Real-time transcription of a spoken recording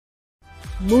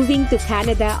Moving to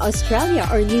Canada, Australia,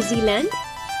 or New Zealand?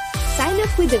 Sign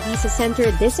up with the Visa Center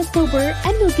this October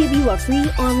and we'll give you a free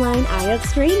online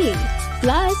IELTS training.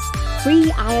 Plus,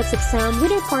 free IELTS exam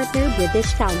with our partner,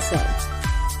 British Council.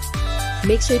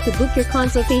 Make sure to book your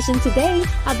consultation today,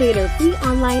 avail our free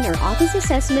online or office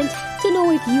assessment to know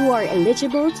if you are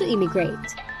eligible to immigrate.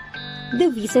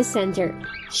 The Visa Center,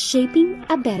 shaping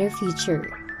a better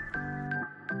future.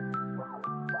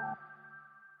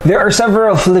 There are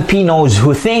several Filipinos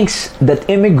who thinks that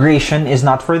immigration is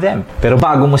not for them. Pero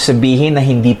bago mo sabihin na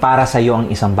hindi para sa'yo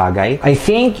ang isang bagay, I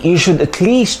think you should at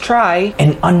least try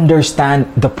and understand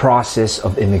the process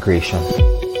of immigration.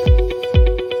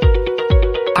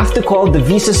 I have to call the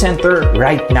Visa Center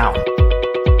right now.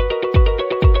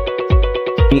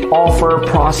 We offer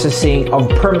processing of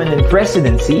permanent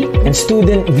residency and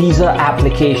student visa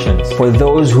applications for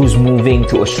those who's moving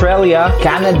to Australia,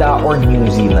 Canada, or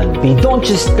New Zealand. They don't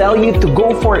just tell you to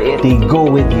go for it, they go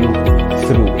with you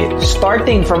through it.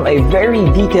 Starting from a very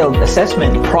detailed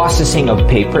assessment, processing of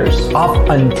papers, up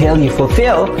until you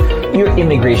fulfill your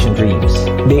immigration dreams.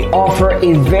 They offer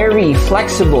a very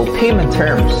flexible payment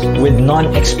terms with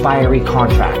non-expiry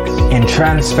contracts and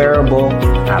transferable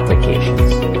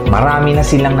applications. Marami na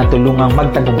silang natulungang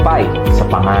magtagumpay sa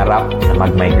pangarap na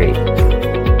mag-migrate.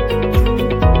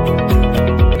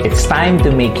 It's time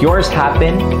to make yours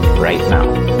happen right now.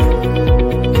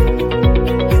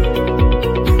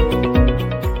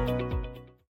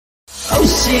 Oh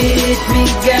shit,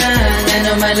 migan,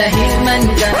 ano malahing man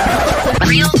ka.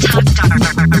 Real Talk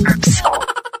Darbs.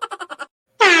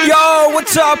 Yo,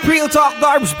 what's up? Real Talk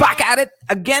Darbs back at it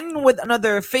again with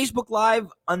another Facebook Live,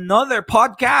 another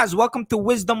podcast. Welcome to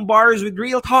Wisdom Bars with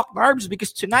Real Talk Darbs,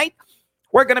 because tonight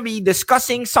we're going to be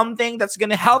discussing something that's going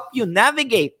to help you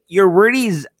navigate your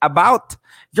worries about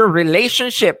your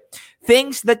relationship.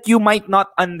 Things that you might not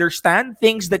understand,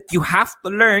 things that you have to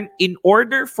learn in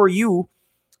order for you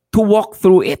to walk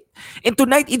through it. And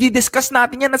tonight, i-discuss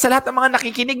natin yan na sa lahat ng mga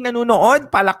nakikinig, nanonood,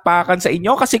 palakpakan sa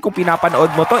inyo kasi kung pinapanood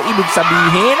mo to, ibig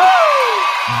sabihin,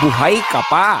 buhay ka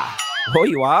pa.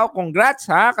 Hoy, wow, congrats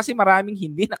ha, kasi maraming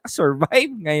hindi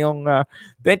nakasurvive ngayong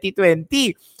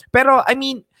 2020. Pero, I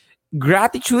mean,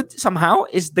 gratitude somehow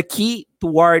is the key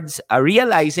towards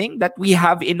realizing that we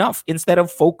have enough instead of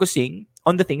focusing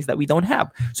on the things that we don't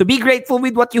have. So be grateful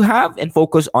with what you have and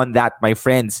focus on that, my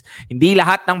friends. Hindi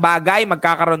lahat ng bagay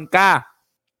magkakaroon ka.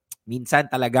 Minsan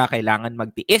talaga kailangan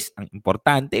magtiis. Ang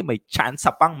importante, may chance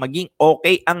pang maging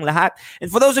okay ang lahat.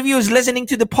 And for those of you who's listening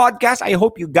to the podcast, I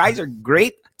hope you guys are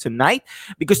great tonight,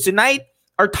 because tonight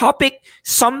our topic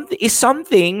is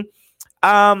something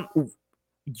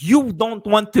you don't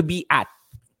want to be at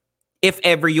if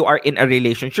ever you are in a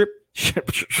relationship.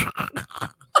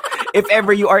 If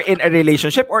ever you are in a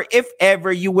relationship, or if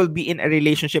ever you will be in a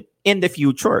relationship in the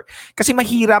future. Kasi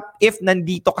mahirap if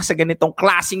nandito ka sa ganitong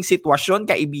klaseng sitwasyon,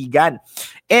 kaibigan.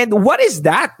 And what is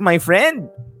that, my friend?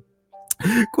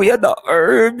 Kuya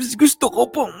Darbs, gusto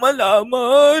ko pong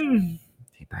malaman.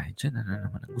 Tayo dyan, ano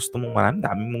naman ang gusto mong malaman?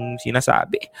 Dami mong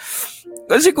sinasabi.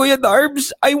 Kasi Kuya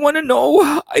Darbs, I wanna know,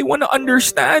 I wanna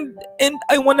understand, and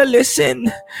I wanna listen.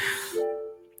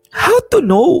 How to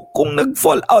know kung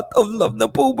nag-fall out of love na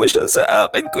po ba siya sa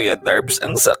akin, Kuya Darbs?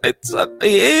 Ang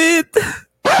sakit-sakit.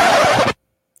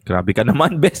 Grabe ka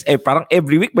naman, best. Parang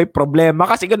every week may problema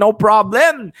kasi no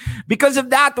problem. Because of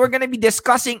that, we're gonna be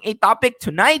discussing a topic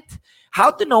tonight.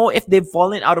 How to know if they've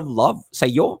fallen out of love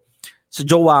sa'yo, sa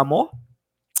jowa mo,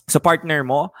 sa partner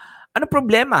mo. Ano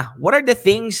problema? What are the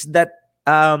things that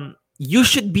you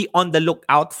should be on the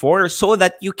lookout for so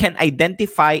that you can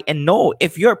identify and know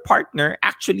if your partner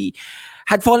actually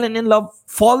had fallen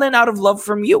out of love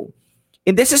from you?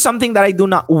 And this is something that I do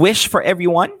not wish for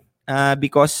everyone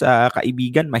because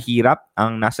kaibigan, mahirap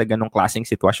ang nasa ganong klaseng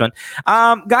sitwasyon.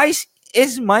 Guys,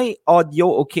 is my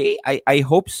audio okay? I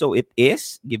hope so it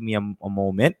is. Give me a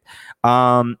moment.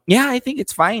 Yeah, I think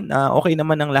it's fine. Okay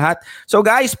naman ang lahat. So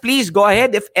guys, please go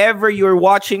ahead. If ever you're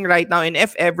watching right now and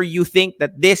if ever you think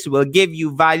that this will give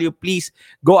you value, please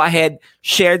go ahead.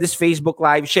 Share this Facebook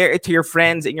Live. Share it to your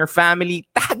friends and your family.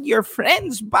 Tag your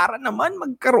friends para naman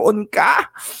magkaroon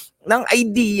ka ng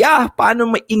idea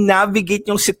paano ma-navigate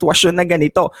yung sitwasyon na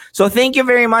ganito. So thank you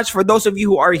very much for those of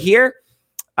you who are here.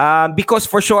 Because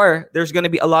for sure, there's going to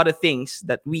be a lot of things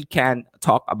that we can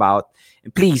talk about.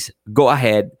 And please go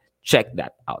ahead, check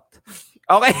that out.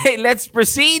 Okay, let's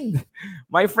proceed.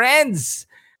 My friends,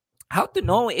 how to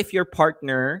know if your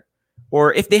partner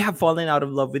or if they have fallen out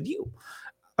of love with you?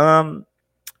 I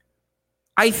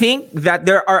think that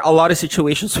there are a lot of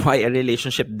situations why a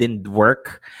relationship didn't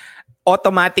work.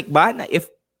 Automatic ba na if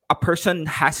a person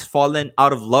has fallen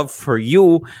out of love for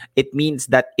you, it means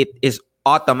that it is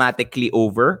automatically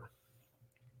over?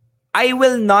 I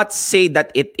will not say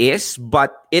that it is,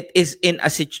 but it is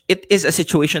a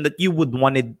situation that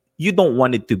you don't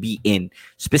want it to be in.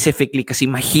 Specifically kasi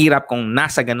mahirap kung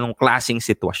nasa ganung klaseng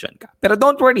sitwasyon ka. Pero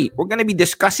don't worry, we're gonna be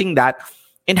discussing that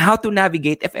and how to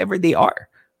navigate if ever they are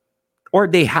or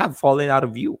they have fallen out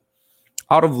of you,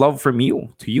 out of love from you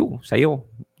to you, sa'yo.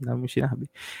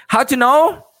 How to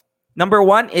know? Number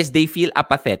 1 is they feel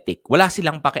apathetic. Wala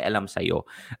silang pakialam sa'yo.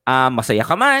 Masaya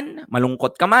ka man,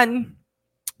 malungkot ka man,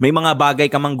 may mga bagay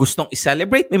ka mang gustong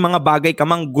i-celebrate, may mga bagay ka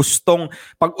mang gustong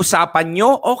pag-usapan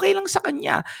nyo, okay lang sa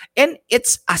kanya. And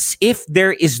it's as if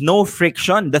there is no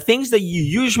friction. The things that you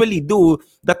usually do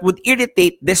that would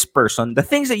irritate this person, the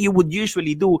things that you would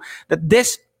usually do that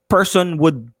this person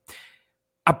would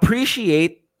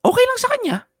appreciate, okay lang sa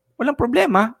kanya. Walang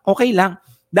problema, okay lang.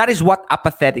 That is what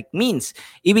apathetic means.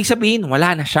 Ibig sabihin,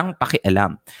 wala na siyang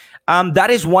pakialam.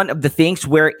 That is one of the things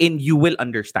wherein you will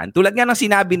understand. Tulad nga ng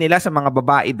sinabi nila sa mga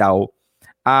babae daw,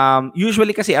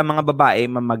 usually kasi ang mga babae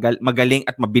magaling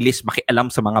at mabilis makialam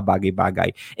sa mga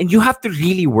bagay-bagay. And you have to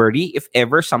really worry if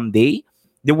ever someday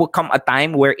there will come a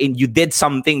time wherein you did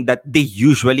something that they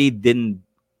usually didn't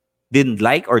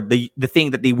like, or the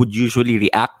thing that they would usually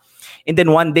react. And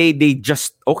then one day they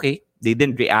just, they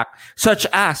didn't react. Such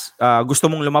as, gusto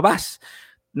mong lumabas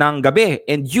ng gabi,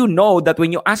 and you know that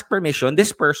when you ask permission,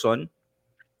 this person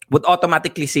would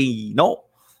automatically say no.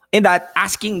 And that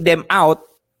asking them out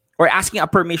or asking a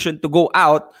permission to go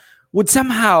out would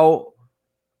somehow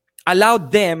allow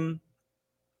them,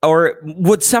 or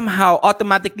would somehow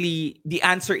automatically the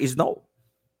answer is no.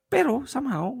 Pero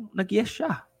somehow nag-yes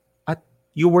siya. At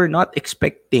you were not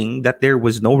expecting that there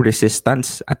was no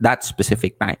resistance at that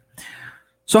specific time.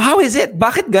 So how is it?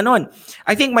 Bakit ganon?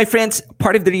 I think, my friends,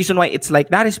 part of the reason why it's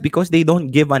like that is because they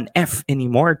don't give an F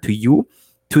anymore to you,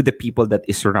 to the people that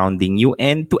is surrounding you,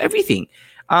 and to everything.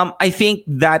 I think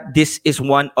that this is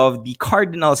one of the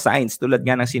cardinal signs, tulad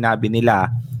nga ng sinabi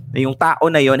nila, na yung tao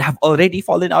na yon have already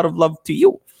fallen out of love to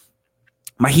you.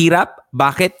 Mahirap.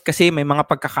 Bakit? Kasi may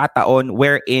mga pagkakataon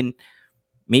wherein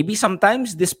maybe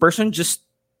sometimes this person just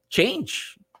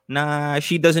change, na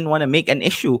she doesn't want to make an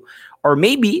issue. Or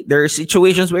maybe there are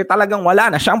situations where talagang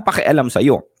wala na siyang pakialam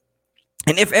sa'yo.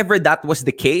 And if ever that was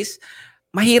the case,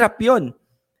 mahirap yun.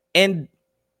 And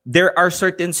there are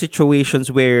certain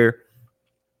situations where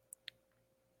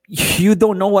you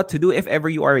don't know what to do if ever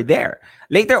you are there.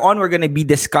 Later on, we're going to be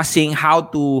discussing how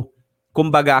to,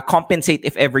 kumbaga, compensate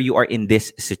if ever you are in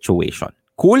this situation.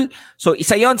 Cool? So,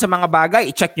 isa yon sa mga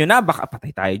bagay. I-check nyo na. Baka patay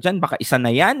tayo dyan. Baka isa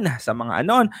na yan sa mga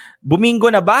ano.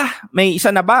 Bumingo na ba? May isa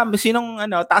na ba? Sinong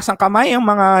taas ang kamay ang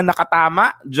mga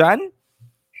nakatama dyan?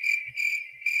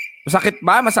 Masakit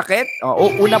ba? Masakit?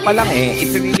 Una pa lang eh. It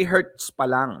really hurts pa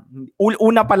lang.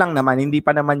 Una pa lang naman. Hindi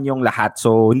pa naman yung lahat.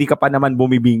 So, hindi ka pa naman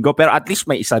bumibingo. Pero at least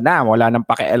may isa na. Wala nang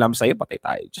pakialam sa'yo. Patay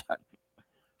tayo dyan.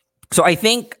 So, I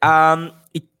think,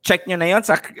 i-check nyo na yon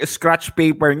sa scratch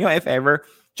paper nyo if ever.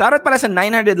 Shoutout pala sa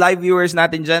 900 live viewers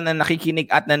natin dyan na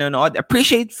nakikinig at nanonood.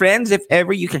 Appreciate, friends, if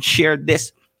ever you can share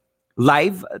this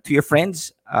live to your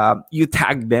friends. You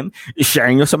tag them. I-share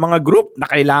nyo sa mga group na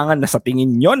kailangan na sa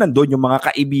tingin nyo nandun yung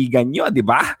mga kaibigan nyo, di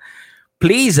ba?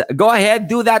 Please, go ahead,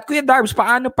 do that. Kuya Darbs,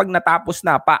 paano pag natapos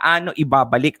na? Paano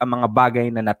ibabalik ang mga bagay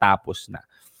na natapos na?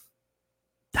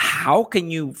 How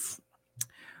can you...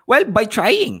 Well, by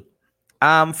trying.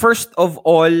 First of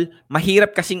all,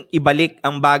 mahirap kasing ibalik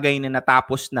ang bagay na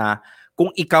natapos na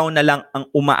kung ikaw na lang ang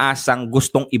umaasang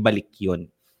gustong ibalik yun.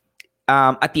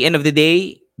 At the end of the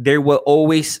day, there will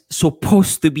always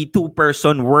supposed to be two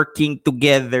person working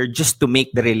together just to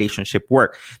make the relationship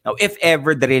work. Now, if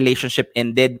ever the relationship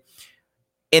ended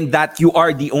and that you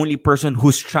are the only person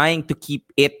who's trying to keep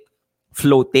it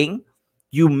floating,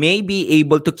 you may be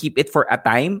able to keep it for a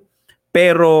time.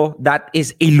 Pero that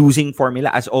is a losing formula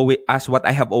as what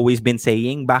I have always been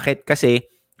saying. Bakit? Kasi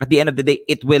at the end of the day,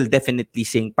 it will definitely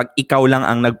sink pag ikaw lang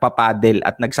ang nagpapadel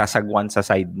at nagsasagwan sa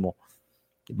side mo.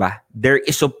 Diba? There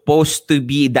is supposed to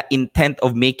be the intent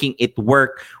of making it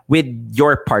work with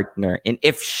your partner. And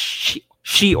if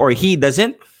she or he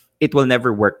doesn't, it will never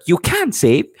work. You can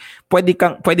save. Pwede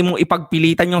mong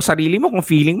ipagpilitan yung sarili mo kung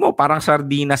feeling mo parang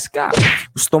sardinas ka.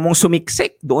 Gusto mong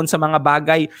sumiksik doon sa mga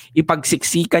bagay,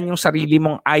 ipagsiksikan yung sarili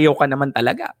mong ayaw ka naman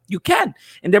talaga. You can.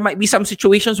 And there might be some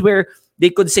situations where they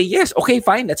could say, yes, okay,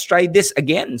 fine, let's try this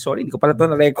again. Sorry, hindi ko pala ito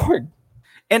na-record.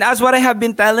 And as what I have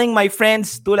been telling my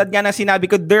friends, tulad nga na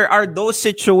sinabi ko, there are those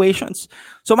situations.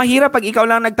 So mahirap pag ikaw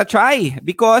lang nagtatry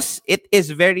because it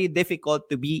is very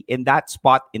difficult to be in that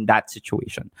spot, in that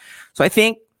situation. So I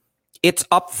think it's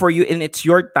up for you and it's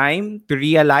your time to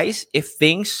realize if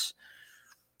things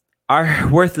are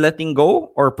worth letting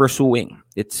go or pursuing.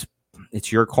 It's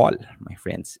your call, my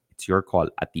friends. It's your call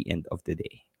at the end of the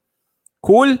day.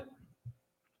 Cool?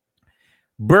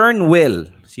 Burn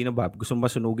Will. Sino ba? Gusto mo ba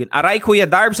sunugin? Aray, Kuya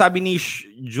Darb, sabi ni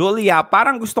Julia,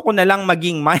 parang gusto ko na lang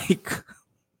maging Mike.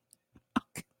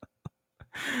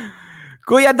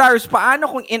 Kuya Darbs,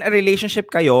 paano kung in a relationship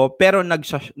kayo pero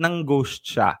nang-ghost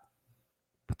siya?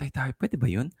 Patay tayo. Pwede ba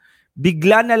yun?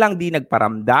 Bigla na lang di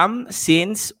nagparamdam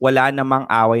since wala namang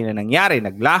away na nangyari.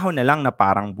 Naglaho na lang na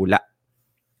parang bula.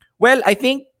 Well, I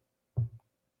think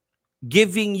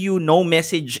giving you no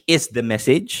message is the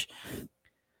message.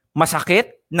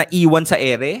 Masakit na iwan sa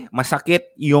ere.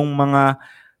 Masakit yung mga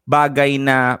bagay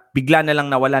na bigla na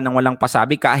lang nawala nang walang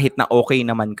pasabi kahit na okay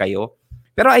naman kayo.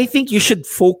 Pero I think you should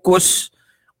focus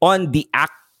on the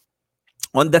act,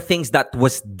 on the things that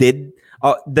was the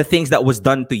things that was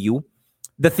done to you,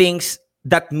 the things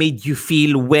that made you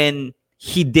feel when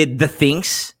he did the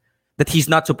things that he's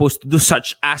not supposed to do,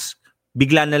 such as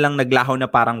bigla na lang naglaho na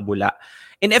parang bula.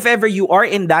 And if ever you are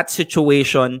in that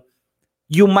situation,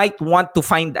 you might want to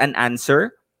find an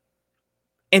answer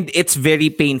and it's very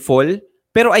painful.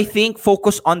 Pero I think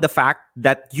focus on the fact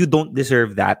that you don't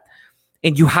deserve that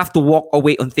and you have to walk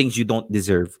away on things you don't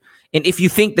deserve. And if you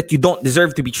think that you don't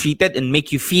deserve to be treated and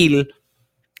make you feel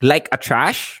like a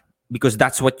trash, because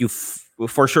that's what you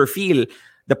for sure feel,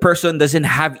 the person doesn't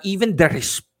have even the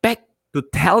respect to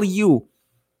tell you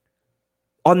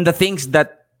on the things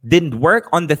that didn't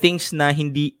work, on the things na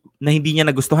hindi niya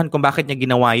nagustuhan kung bakit niya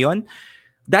ginawa yon.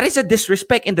 That is a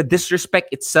disrespect, and the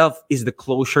disrespect itself is the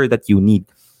closure that you need.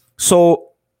 So,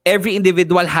 every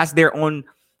individual has their own,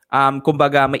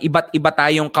 kumbaga, may iba't iba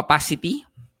tayong capacity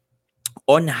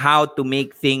on how to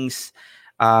make things,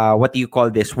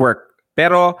 work.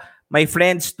 Pero, my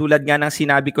friends, tulad nga ng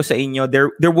sinabi ko sa inyo,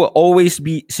 there will always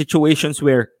be situations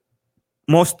where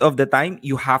most of the time,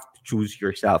 you have to choose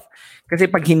yourself. Kasi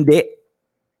pag hindi,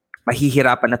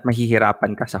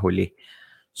 mahihirapan ka sa huli.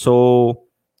 So,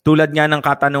 tulad nga ng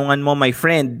katanungan mo, my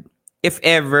friend, if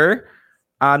ever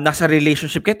nasa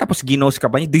relationship kayo tapos ginost ka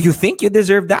ba niya, do you think you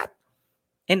deserve that?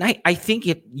 And I think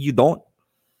you don't.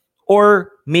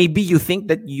 Or maybe you think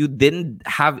that you didn't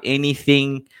have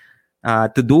anything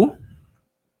to do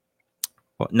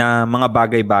na mga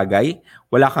bagay-bagay.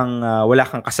 Wala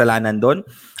kang kasalanan doon.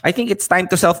 I think it's time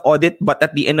to self-audit, but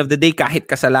at the end of the day, kahit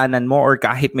kasalanan mo or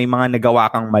kahit may mga nagawa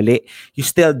kang mali, you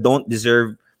still don't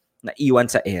deserve na iwan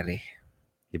sa ere.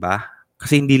 Diba?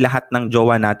 Kasi hindi lahat ng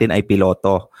jowa natin ay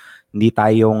piloto. Hindi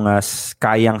tayong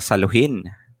kayang saluhin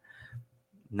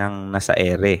ng nasa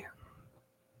ere.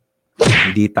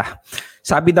 Hindi ta.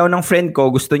 Sabi daw ng friend ko,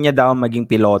 gusto niya daw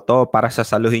maging piloto para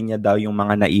sasaluhin niya daw yung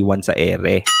mga naiwan sa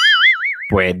ere.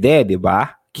 Pwede, di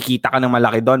ba? Kikita ka ng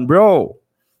malaki doon, bro.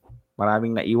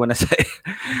 Maraming naiwan na sa ere.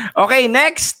 Okay,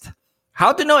 next.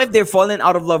 How to know if they're fallen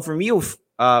out of love from you?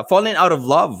 Fallen out of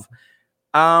love.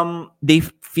 They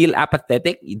feel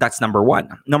apathetic. That's number one.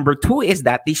 Number two is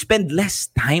that they spend less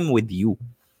time with you.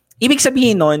 Ibig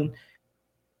sabihin nun,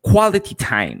 quality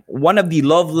time. One of the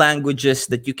love languages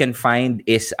that you can find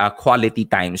is quality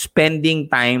time.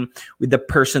 Spending time with the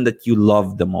person that you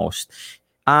love the most.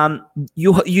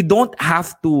 You don't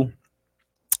have to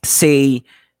say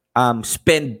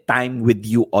spend time with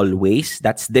you always.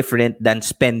 That's different than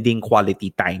spending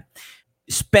quality time.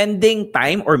 Spending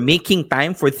time or making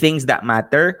time for things that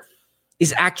matter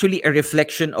is actually a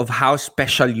reflection of how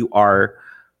special you are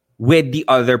with the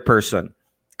other person.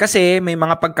 Kasi may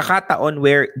mga pagkakataon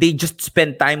where they just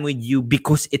spend time with you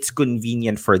because it's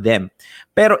convenient for them.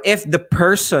 Pero if the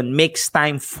person makes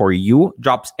time for you,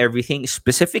 drops everything,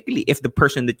 specifically if the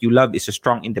person that you love is a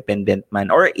strong independent man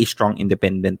or a strong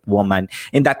independent woman,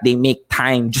 and that they make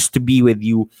time just to be with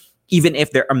you, even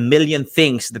if there are a million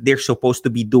things that they're supposed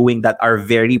to be doing that are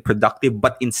very productive,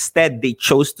 but instead they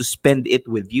chose to spend it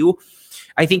with you,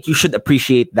 I think you should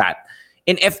appreciate that.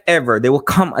 And if ever there will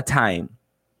come a time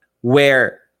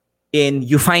where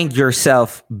you find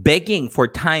yourself begging for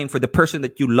time for the person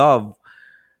that you love,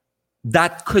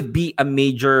 that could be a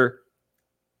major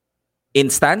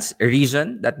instance, a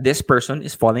reason that this person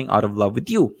is falling out of love with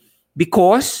you.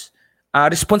 Because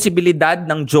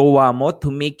responsibilidad ng jowa mo to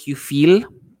make you feel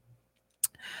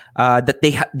that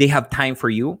they have time for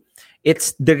you.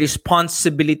 It's the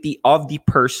responsibility of the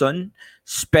person,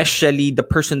 especially the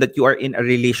person that you are in a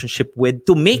relationship with,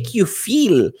 to make you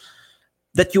feel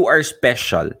that you are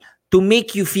special, to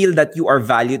make you feel that you are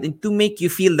valued, and to make you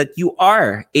feel that you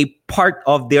are a part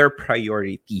of their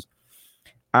priority.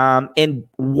 And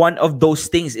one of those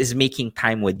things is making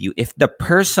time with you. If the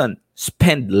person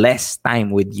spend less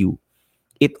time with you,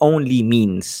 it only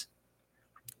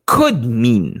could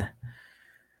mean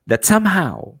that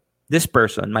somehow this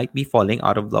person might be falling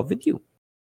out of love with you.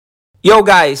 Yo,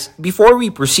 guys, before we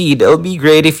proceed, it'll be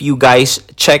great if you guys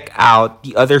check out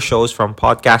the other shows from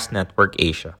Podcast Network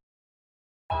Asia.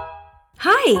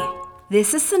 Hi,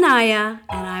 this is Sanaya,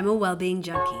 and I'm a well-being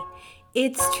junkie.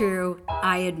 It's true,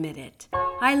 I admit it.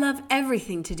 I love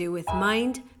everything to do with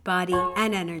mind, body,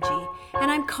 and energy, and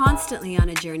I'm constantly on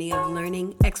a journey of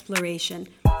learning, exploration,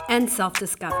 and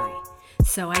self-discovery.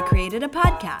 So I created a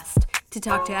podcast to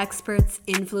talk to experts,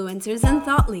 influencers, and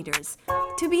thought leaders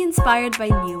to be inspired by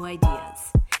new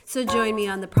ideas. So join me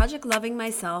on the Project Loving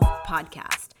Myself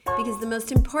podcast, because the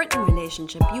most important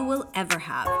relationship you will ever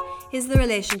have is the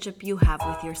relationship you have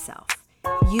with yourself.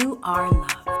 You are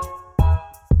loved.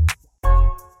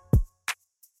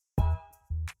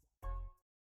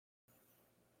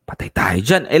 Patay tayo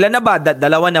dyan. Ilan na ba?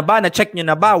 Dalawa na ba? Na-check nyo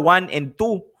na ba? 1 and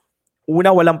 2.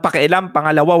 Una, walang pakialam.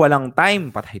 Pangalawa, walang time.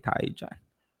 Patay tayo dyan.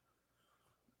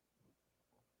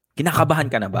 Kinakabahan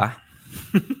ka na ba?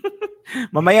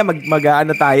 Mamaya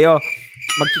ano tayo,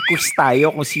 magkikus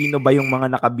tayo kung sino ba yung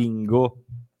mga nakabingo.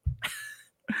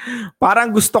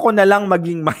 Parang gusto ko na lang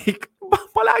maging Mike.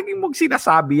 Palaging mong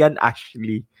sinasabi yan,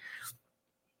 Ashley.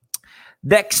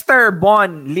 Dexter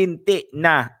Bon Linti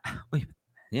na. Uy,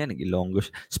 yan,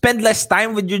 nag-ilonggos. Spend less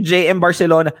time with you, JM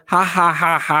Barcelona. Ha, ha,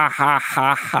 ha, ha, ha,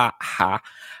 ha, ha, ha,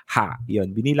 ha.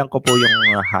 Yun, binilang ko po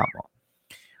yung ha mo.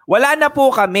 Wala na po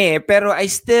kami, pero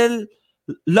still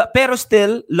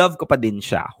love ko pa din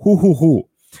siya. Hu.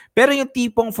 Pero yung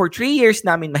tipong for 3 years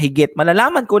namin mahigit,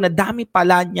 malalaman ko na dami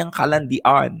pala niyang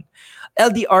kalandian.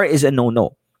 LDR is a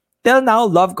no-no. Till now,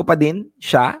 love ko pa din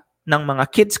siya ng mga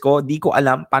kids ko. Di ko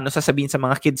alam paano sasabihin sa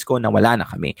mga kids ko na wala na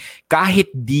kami. Kahit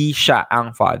di siya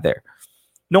ang father.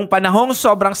 Nung panahong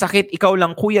sobrang sakit, ikaw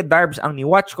lang Kuya Darbs ang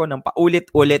ni-watch ko ng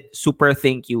paulit-ulit. Super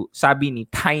thank you. Sabi ni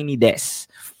Tiny Des.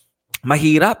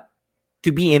 Mahirap to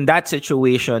be in that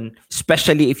situation,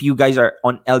 especially if you guys are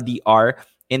on LDR,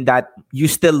 in that you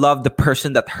still love the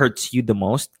person that hurts you the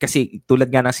most. Kasi tulad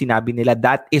nga ng sinabi nila,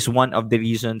 that is one of the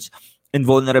reasons and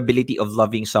vulnerability of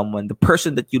loving someone. The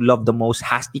person that you love the most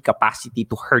has the capacity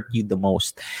to hurt you the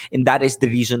most. And that is the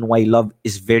reason why love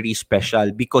is very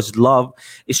special, because love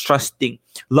is trusting.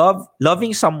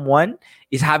 Loving someone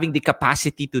is having the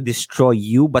capacity to destroy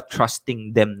you, but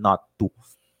trusting them not to.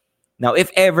 Now,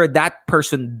 if ever that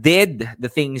person did the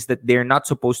things that they're not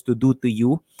supposed to do to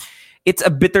you, it's a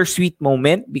bittersweet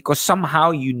moment, because somehow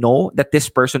you know that this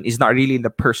person is not really the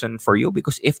person for you.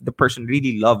 Because if the person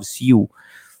really loves you,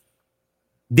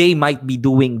 they might be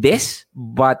doing this,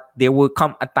 but there will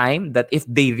come a time that if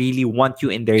they really want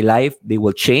you in their life, they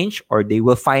will change, or they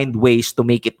will find ways to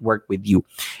make it work with you.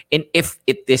 And if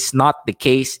it is not the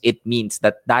case, it means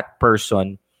that that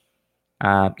person,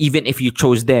 even if you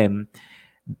chose them,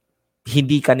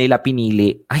 hindi ka nila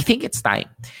pinili. I think it's time.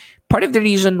 Part of the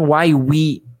reason why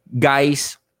we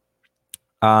guys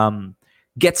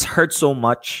gets hurt so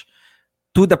much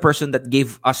to the person that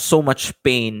gave us so much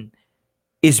pain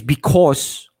is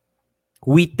because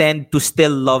we tend to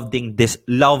still loving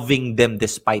them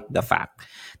despite the fact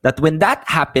that when that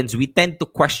happens, we tend to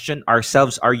question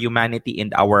ourselves, our humanity,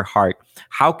 and our heart.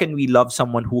 How can we love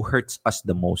someone who hurts us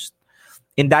the most?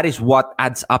 And that is what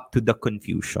adds up to the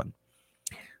confusion.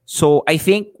 So I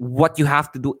think what you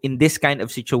have to do in this kind of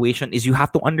situation is you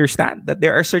have to understand that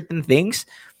there are certain things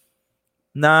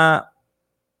na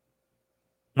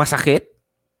masakit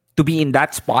to be in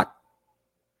that spot.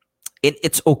 And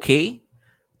it's okay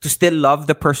to still love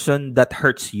the person that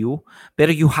hurts you,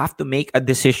 but you have to make a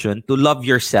decision to love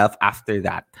yourself after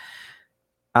that.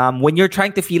 When you're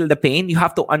trying to feel the pain, you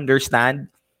have to understand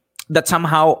that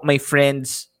somehow, my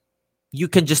friends, you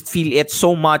can just feel it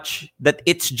so much that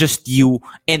it's just you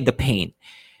and the pain.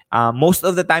 Most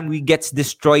of the time, we get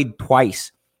destroyed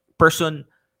twice. Person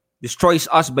destroys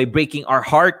us by breaking our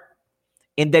heart,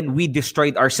 and then we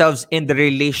destroyed ourselves in the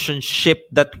relationship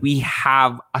that we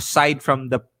have, aside from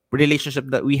the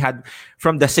relationship that we had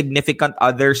from the significant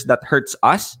others that hurts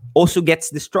us, also gets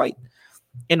destroyed.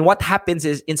 And what happens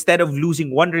is, instead of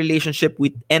losing one relationship,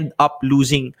 we end up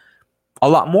losing a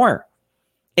lot more.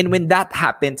 And when that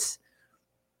happens,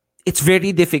 it's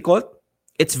very difficult.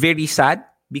 It's very sad,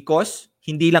 because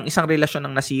hindi lang isang relasyon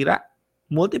ang nasira,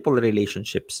 multiple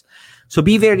relationships. So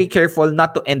be very careful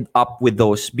not to end up with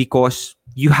those, because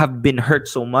you have been hurt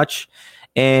so much,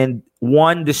 and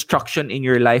one destruction in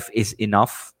your life is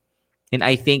enough. And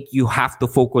I think you have to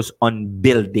focus on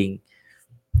building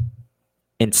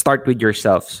and start with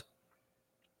yourselves.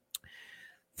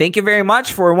 Thank you very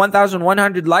much for 1,100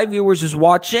 live viewers who's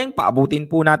watching. Paabutin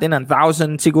po natin ang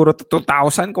 1,000, siguro to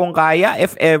 2,000 kung kaya,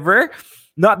 if ever.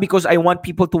 Not because I want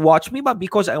people to watch me, but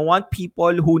because I want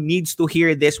people who needs to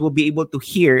hear this will be able to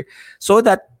hear, so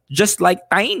that just like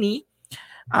Tiny,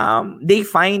 they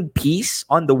find peace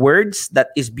on the words that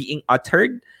is being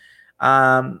uttered.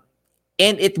 And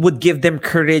it would give them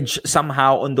courage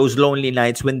somehow on those lonely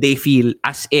nights when they feel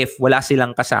as if wala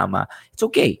silang kasama. It's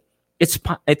okay. It's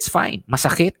fine.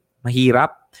 Masakit, mahirap.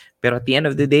 Pero at the end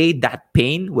of the day, that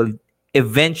pain will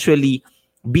eventually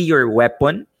be your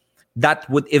weapon. That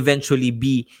would eventually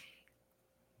be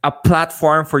a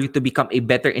platform for you to become a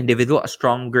better individual, a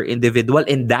stronger individual.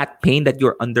 And that pain that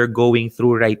you're undergoing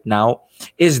through right now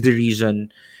is the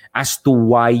reason as to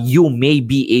why you may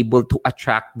be able to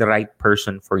attract the right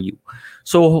person for you.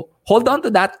 So hold on to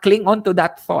that, cling on to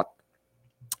that thought.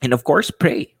 And of course,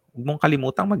 pray. Huwag mong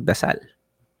kalimutang magdasal.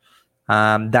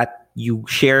 That you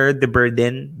share the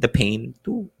burden, the pain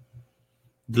to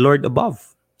the Lord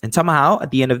above. And somehow,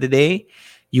 at the end of the day,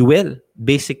 you will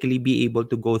basically be able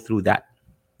to go through that.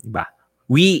 Diba?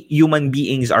 We human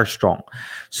beings are strong.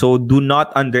 So do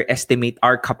not underestimate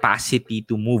our capacity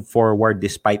to move forward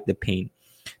despite the pain.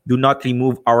 Do not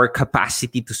remove our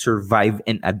capacity to survive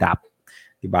and adapt.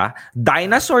 Diba?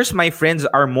 Dinosaurs, my friends,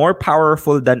 are more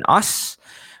powerful than us.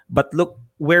 But look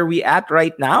where we at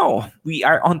right now. We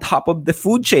are on top of the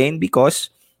food chain because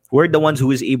we're the ones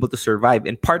who is able to survive.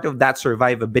 And part of that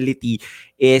survivability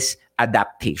is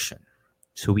adaptation.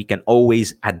 So we can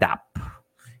always adapt.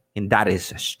 And that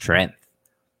is a strength.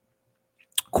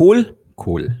 Cool?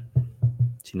 Cool.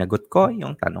 Sinagot ko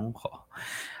yung tanong ko.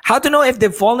 How to know if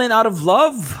they've fallen out of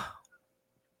love?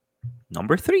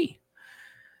 Number 3.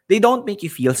 They don't make you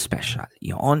feel special.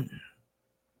 Yon.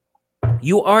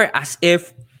 You are as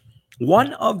if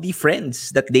one of the friends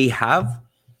that they have,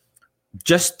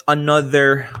 just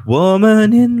another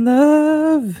woman in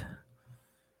love.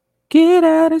 Get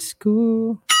out of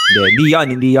school.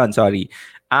 Hindi yan, sorry.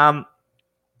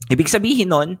 Ibig sabihin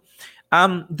nun,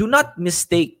 do not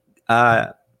mistake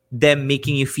them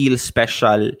making you feel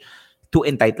special to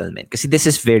entitlement. Kasi this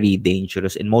is very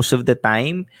dangerous. And most of the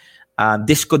time,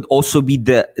 this could also be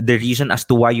the reason as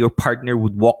to why your partner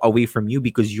would walk away from you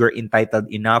because you're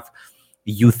entitled enough.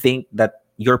 You think that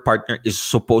your partner is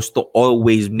supposed to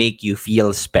always make you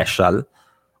feel special.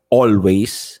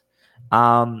 Always.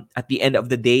 At the end of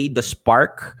the day, the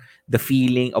spark, the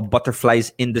feeling of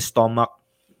butterflies in the stomach,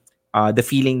 the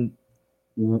feeling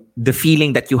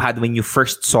that you had when you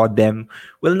first saw them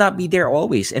will not be there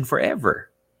always and forever.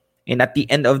 And at the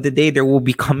end of the day, there will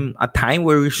become a time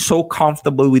where you're so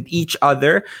comfortable with each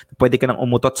other, pwede ka nang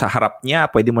umutot sa harap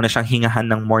niya, pwede mo na siyang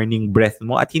hingahan ng morning breath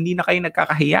mo, at hindi na kayo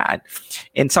nagkakahiyaan.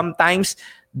 And sometimes,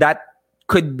 that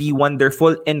could be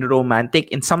wonderful and romantic.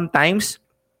 And sometimes,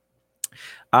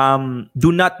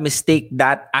 do not mistake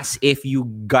that as if you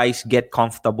guys get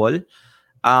comfortable.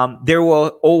 There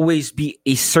will always be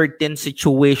a certain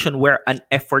situation where an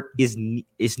effort is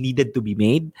needed to be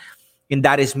made. And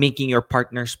that is making your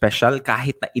partner special.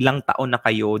 Kahit na ilang taon na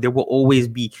kayo, there will always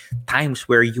be times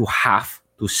where you have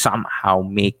to somehow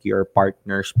make your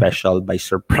partner special by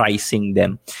surprising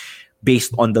them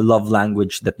based on the love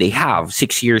language that they have.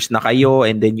 6 years na kayo,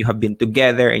 and then you have been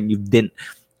together, and you've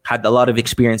had a lot of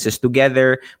experiences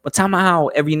together. But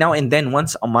somehow, every now and then,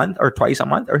 once a month, or twice a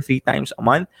month, or 3 times a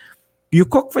month, you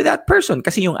cook for that person.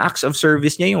 Kasi yung acts of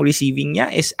service niya, yung receiving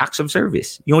niya is acts of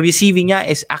service. Yung receiving niya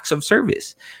is acts of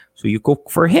service. So you cook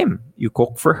for him, you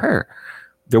cook for her.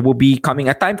 There will be coming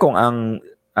a time kung ang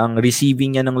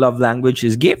receiving niya ng love language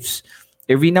is gifts.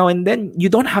 Every now and then, you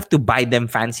don't have to buy them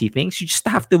fancy things. You just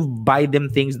have to buy them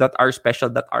things that are special,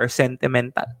 that are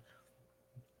sentimental.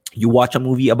 You watch a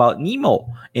movie about Nemo,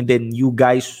 and then you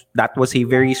guys, that was a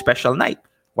very special night.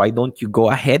 Why don't you go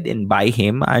ahead and buy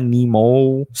him a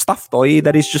Nemo stuffed toy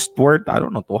that is just worth,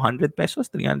 200 pesos,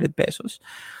 300 pesos?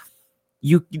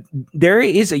 There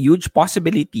is a huge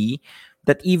possibility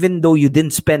that even though you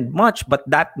didn't spend much, but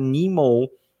that Nemo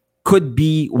could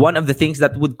be one of the things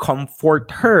that would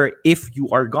comfort her if you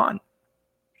are gone.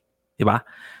 Diba?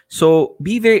 So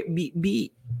be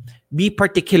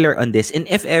particular on this. And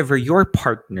if ever your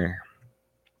partner,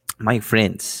 my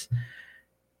friends,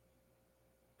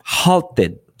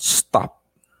 stop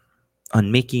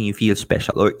on making you feel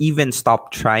special, or even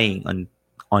stop trying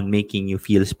on making you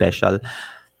feel special,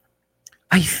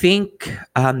 I think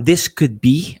this could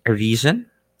be a reason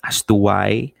as to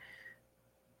why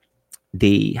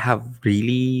they have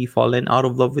really fallen out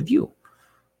of love with you.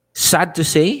 Sad to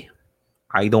say,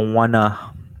 I don't want to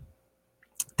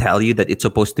tell you that it's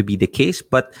supposed to be the case,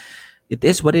 but it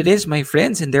is what it is, my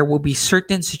friends. And there will be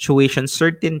certain situations,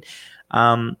 certain,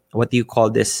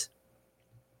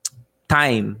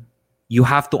 time, you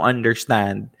have to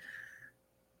understand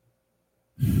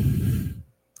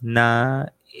na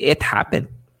it happened.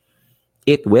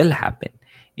 It will happen.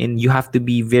 And you have to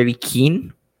be very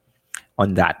keen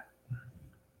on that.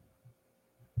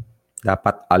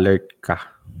 Dapat alert ka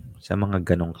sa mga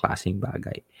ganong klaseng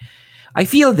bagay. I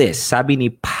feel this, sabi ni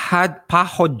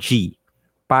Pajoji.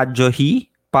 Pajoji?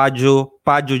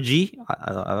 I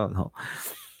don't know.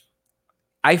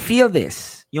 I feel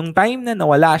this. Yung time na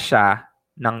nawala siya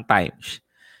ng time.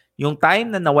 Yung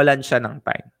time na nawalan siya ng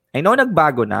time. I know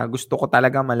nagbago na. Gusto ko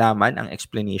talaga malaman ang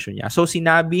explanation niya. So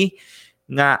sinabi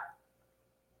nga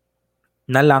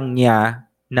na lang niya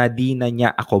na di na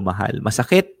niya ako mahal.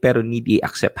 Masakit pero need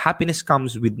i-accept. Happiness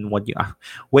comes with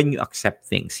when you accept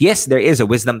things. Yes, there is a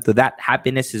wisdom to that.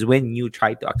 Happiness is when you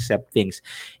try to accept things.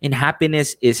 And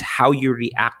happiness is how you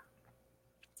react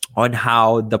on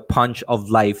how the punch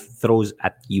of life throws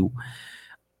at you.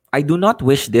 I do not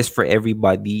wish this for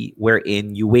everybody,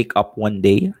 wherein you wake up one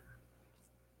day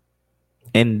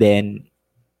and then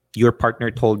your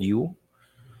partner told you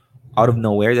out of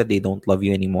nowhere that they don't love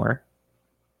you anymore.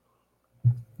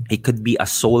 It could be a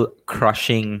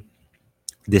soul-crushing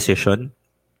decision.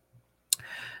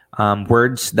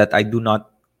 Words that I do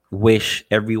not wish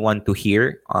everyone to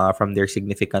hear from their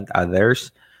significant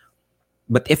others.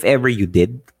 But if ever you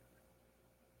did,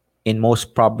 and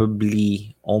most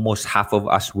probably almost half of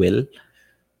us will,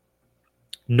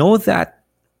 know that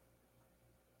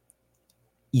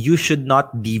you should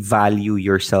not devalue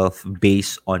yourself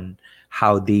based on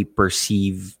how they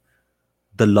perceive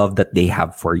the love that they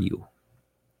have for you.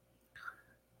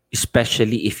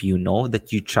 Especially if you know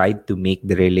that you tried to make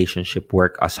the relationship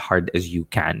work as hard as you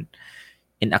can.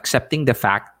 And accepting the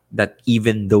fact that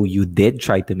even though you did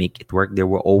try to make it work, there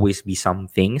will always be some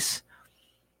things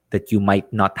that you might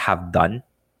not have done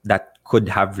that could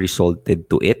have resulted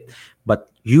to it. But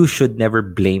you should never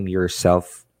blame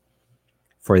yourself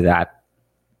for that.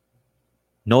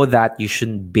 Know that you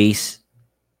shouldn't base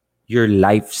your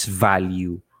life's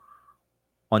value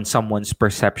on someone's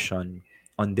perception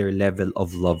on their level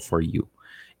of love for you.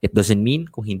 It doesn't mean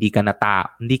kung hindi ka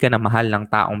na mahal ng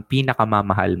taong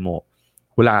pinakamamahal mo,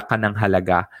 wala ka ng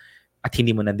halaga at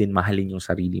hindi mo na din mahalin yung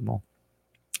sarili mo.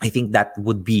 I think that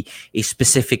would be a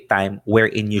specific time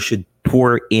wherein you should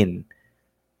pour in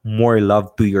more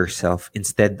love to yourself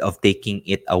instead of taking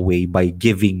it away by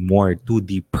giving more to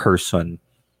the person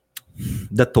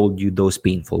that told you those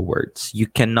painful words. You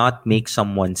cannot make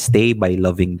someone stay by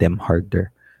loving them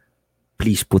harder.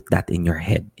 Please put that in your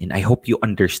head. And I hope you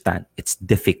understand. It's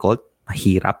difficult,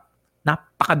 mahirap.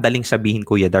 Napakadaling sabihin,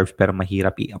 Kuya Darbs, pero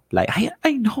mahirap i-apply.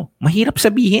 I know. Mahirap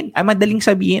sabihin. Madaling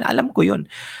sabihin. Alam ko yun.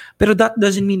 Pero that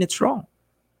doesn't mean it's wrong.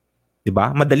 Diba?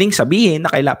 Madaling sabihin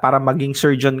na para maging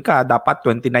surgeon ka, dapat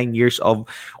 29 years of,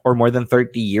 or more than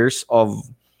 30 years of,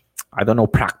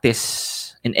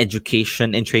 practice and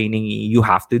education and training you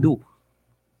have to do.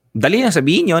 Dali na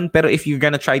sabihin yun, pero if you're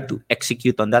gonna try to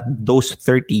execute on that, those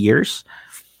 30 years,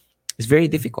 it's very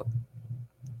difficult.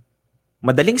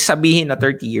 Madaling sabihin na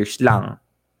 30 years lang,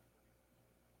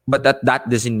 but that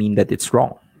doesn't mean that it's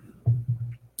wrong.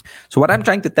 So what I'm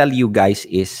trying to tell you guys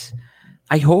is,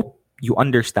 I hope you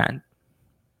understand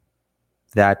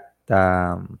that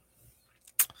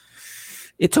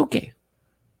it's okay.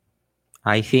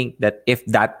 I think that if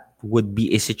that would be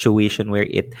a situation where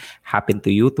it happened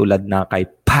to you, tulad na kay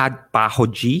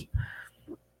Pajoji,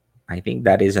 I think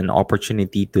that is an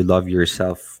opportunity to love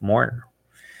yourself more.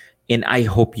 And I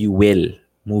hope you will,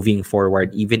 moving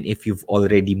forward, even if you've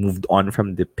already moved on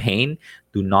from the pain,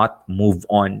 do not move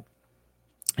on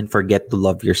and forget to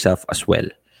love yourself as well.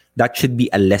 That should be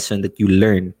a lesson that you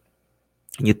learn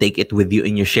and you take it with you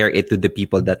and you share it to the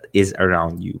people that is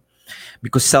around you.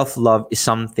 Because self-love is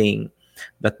something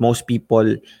that most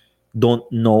people don't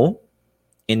know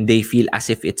and they feel as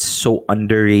if it's so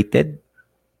underrated.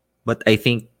 But I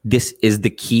think this is the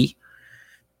key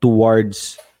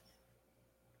towards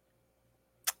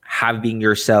having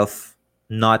yourself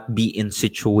not be in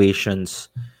situations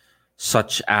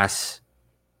such as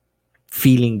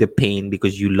feeling the pain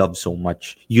because you love so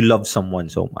much. You love someone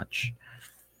so much.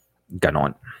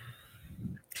 Ganon.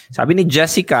 Sabi ni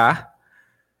Jessica,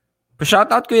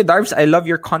 shout out Kuya Darbs, I love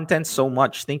your content so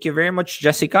much. Thank you very much,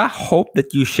 Jessica. Hope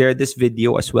that you share this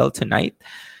video as well tonight.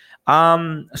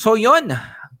 So yun,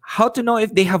 how to know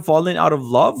if they have fallen out of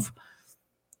love?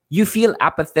 You feel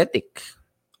apathetic.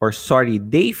 Or sorry,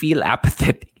 they feel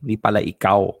apathetic. Hindi pala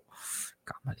ikaw.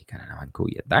 Kamali ka na naman,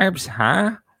 Kuya Darbs,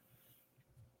 ha?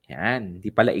 Yan, hindi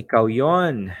pala ikaw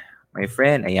yon, my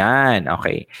friend. Ayan,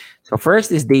 okay. So first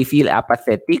is they feel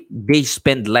apathetic. They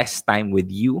spend less time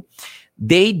with you.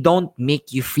 They don't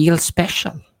make you feel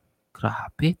special.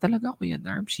 Grabe talaga, Kuya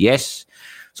Darbs. Yes.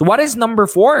 So what is number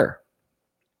 4?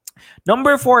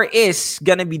 Number 4 is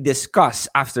gonna be discussed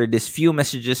after this few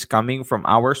messages coming from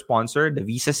our sponsor, the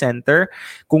Visa Center.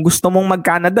 Kung gusto mong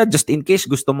mag-Canada, just in case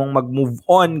gusto mong mag-move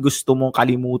on, gusto mong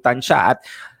kalimutan siya, at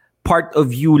part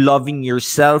of you loving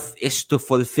yourself is to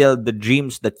fulfill the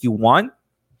dreams that you want.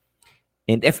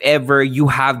 And if ever you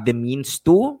have the means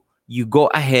to, you go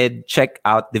ahead, check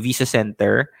out the Visa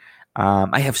Center.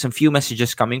 I have some few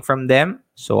messages coming from them.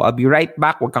 So I'll be right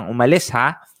back. Huwag kang umalis,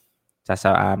 ha?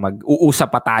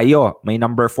 Mag-uusap pa tayo. May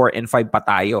number 4 and 5 pa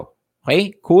tayo.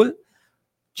 Okay? Cool?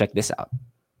 Check this out.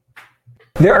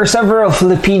 There are several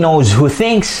Filipinos who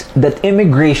thinks that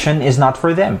immigration is not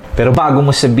for them. Pero bago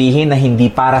mo sabihin na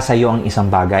hindi para sa'yo ang isang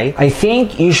bagay, I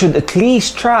think you should at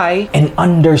least try and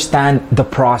understand the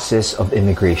process of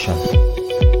immigration.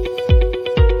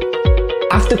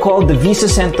 I have to call the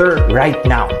Visa Center right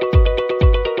now.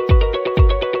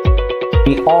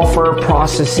 We offer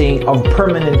processing of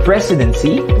permanent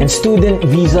residency and student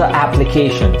visa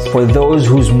applications for those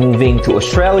who's moving to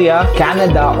Australia,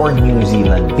 Canada, or New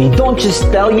Zealand. They don't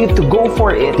just tell you to go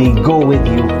for it, they go with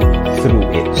you through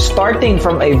it. Starting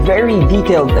from a very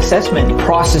detailed assessment,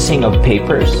 processing of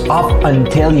papers, up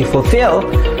until you fulfill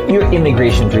your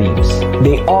immigration dreams.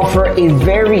 They offer a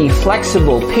very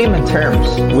flexible payment terms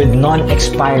with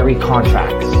non-expiry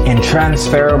contracts and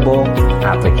transferable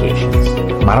applications.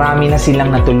 Marami na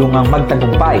silang natulungang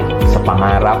magtagumpay sa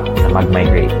pangarap na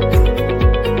mag-migrate.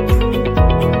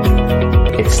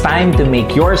 It's time to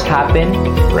make yours happen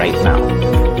right now.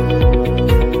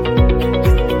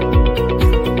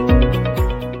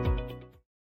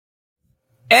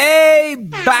 Hey,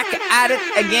 back at it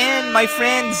again, my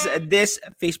friends. This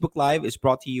Facebook Live is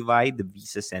brought to you by the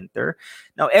Visa Center.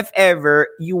 Now, if ever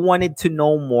you wanted to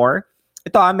know more,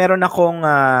 ito meron akong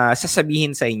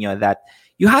sasabihin sa inyo that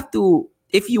you have to,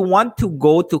 if you want to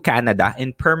go to Canada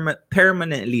and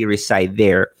permanently reside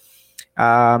there,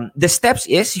 the steps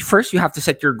is, first you have to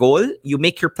set your goal, you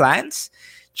make your plans,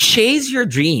 chase your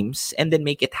dreams, and then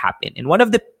make it happen. And one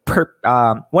of the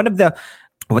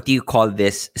what do you call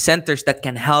this, centers that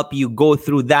can help you go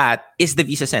through that is the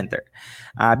Visa Center.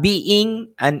 Being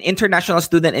an international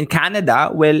student in Canada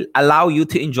will allow you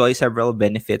to enjoy several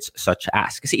benefits such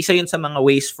as, kasi isa yun sa mga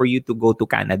ways for you to go to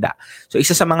Canada. So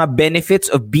isa sa mga benefits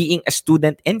of being a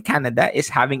student in Canada is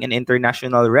having an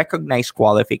international recognized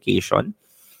qualification,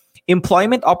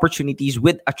 employment opportunities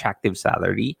with attractive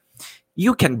salary.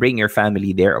 You can bring your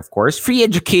family there, of course. Free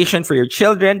education for your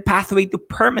children, pathway to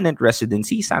permanent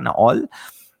residency, sana all.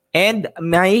 And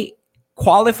may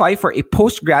qualify for a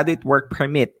postgraduate work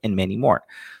permit and many more.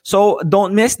 So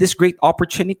don't miss this great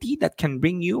opportunity that can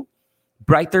bring you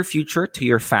brighter future to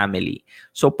your family.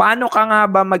 So paano ka nga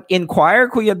ba mag-inquire,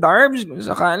 Kuya Darbs? Kung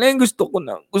sakaling gusto ko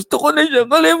na siya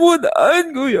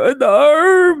kalimutan, Kuya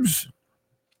Darbs.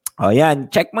 O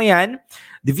yan, check mo yan.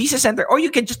 The Visa Center, or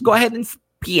you can just go ahead and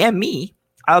PM me.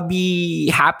 I'll be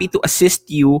happy to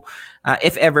assist you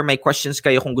if ever may questions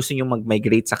kayo kung gusto nyo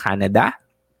mag-migrate sa Canada,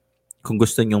 kung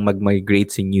gusto nyo mag-migrate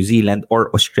sa New Zealand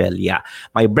or Australia.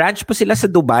 May branch po sila sa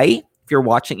Dubai. If you're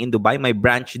watching in Dubai, may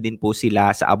branch din po sila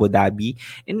sa Abu Dhabi.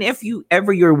 And if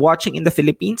you're watching in the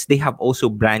Philippines, they have also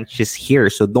branches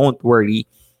here. So don't worry.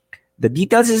 The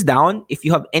details is down. If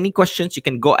you have any questions, you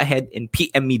can go ahead and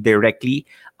PM me directly.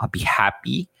 I'll be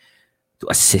happy to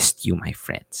assist you, my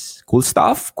friends. Cool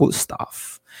stuff? Cool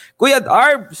stuff. Kuya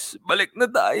Darbs, balik na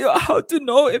tayo. How to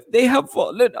know if they have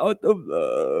fallen out of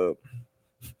love?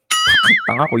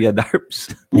 Tanga, Kuya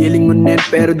Darbs. Lilingunin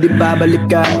pero di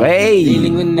babalikan. Okay.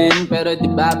 Lilingunin pero di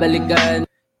babalikan.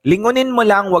 Lingunin mo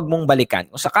lang, wag mong balikan.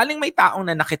 Kung sakaling may taong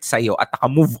nanakit sa'yo at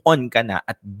naka-move on ka na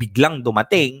at biglang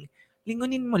dumating,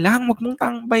 lingunin mo lang, wag mong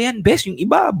tambayan. Bes, yung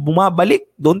iba, bumabalik,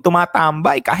 doon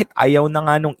tumatambay kahit ayaw na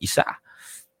nga nung isa.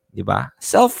 Diba?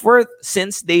 Self-worth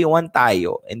since day one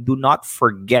tayo, and do not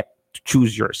forget to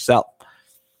choose yourself.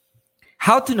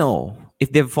 How to know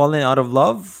if they've fallen out of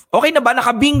love? Okay na ba?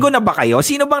 Nakabingo na ba kayo?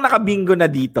 Sino bang nakabingo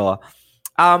na dito?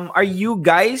 Are you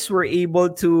guys able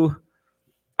to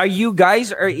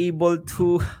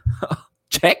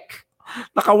check?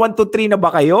 Naka 1, 2, 3 na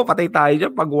ba kayo? Patay tayo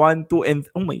dyan. Pag 1, 2, and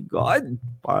oh my God,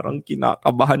 parang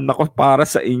kinakabahan ako para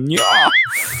sa inyo.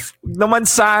 Huwag naman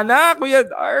sana, Kuya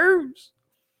Darbs.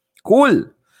 Cool.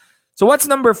 So what's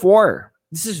number 4?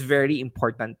 This is very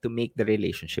important to make the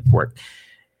relationship work.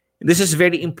 This is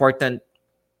very important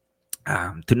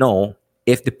to know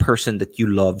if the person that you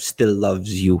love still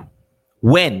loves you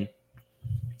when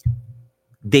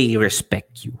they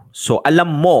respect you. So alam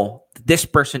mo this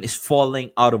person is falling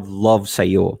out of love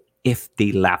sa'yo if they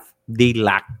lack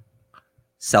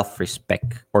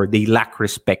self-respect or they lack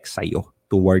respect sa'yo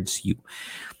towards you.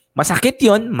 Masakit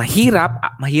yon, mahirap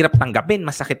tanggapin,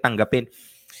 masakit tanggapin.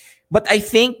 But I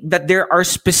think that there are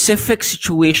specific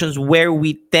situations where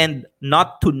we tend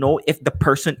not to know if the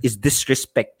person is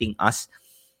disrespecting us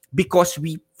because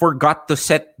we forgot to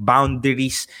set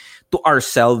boundaries to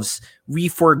ourselves.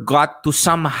 We forgot to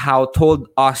somehow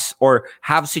told us or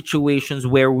have situations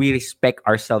where we respect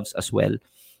ourselves as well.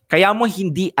 Kaya mo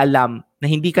hindi alam na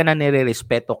hindi ka na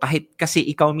nire-respeto kahit kasi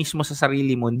ikaw mismo sa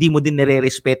sarili mo, hindi mo din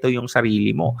nire-respeto yung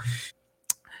sarili mo.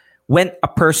 When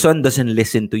a person doesn't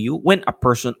listen to you, when a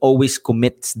person always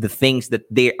commits the things that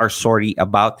they are sorry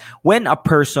about, when a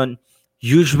person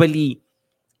usually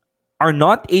are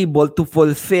not able to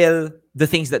fulfill the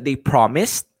things that they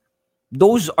promised,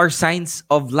 those are signs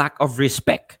of lack of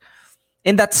respect.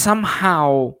 And that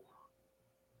somehow,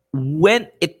 when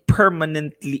it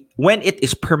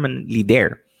is permanently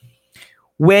there,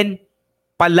 when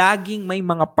palaging may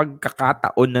mga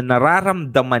pagkakataon na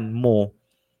nararamdaman mo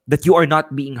that you are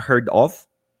not being heard of,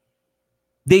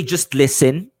 they just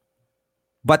listen,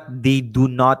 but they do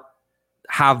not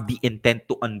have the intent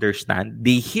to understand.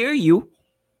 They hear you,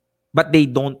 but they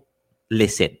don't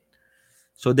listen.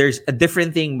 So there's a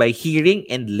different thing by hearing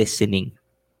and listening.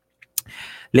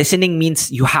 Listening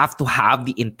means you have to have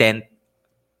the intent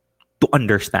to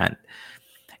understand.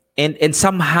 And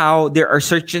somehow there are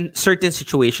certain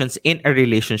situations in a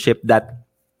relationship that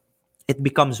it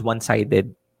becomes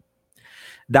one-sided.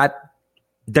 That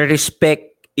the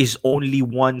respect is only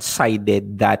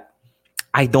one-sided, that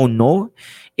I don't know.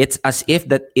 It's as if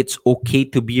that it's okay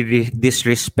to be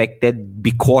disrespected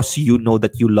because you know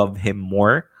that you love him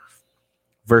more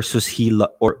versus he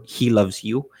loves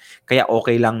you. Kaya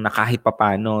okay lang na kahit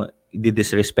papano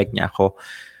i-disrespect niya ako.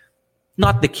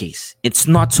 Not the case. It's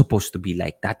not supposed to be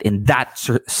like that. And that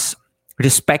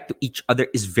respect to each other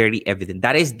is very evident.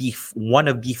 That is one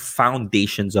of the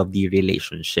foundations of the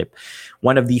relationship.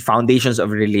 One of the foundations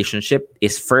of a relationship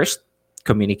is first,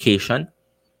 communication,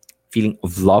 feeling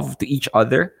of love to each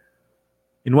other.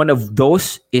 And one of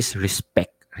those is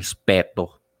respect,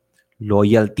 respeto,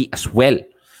 loyalty as well.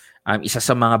 Isa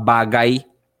sa mga bagay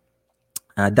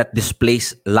that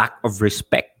displays lack of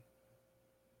respect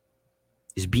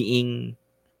is being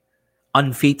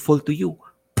unfaithful to you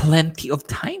plenty of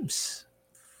times.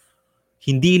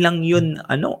 Hindi lang yun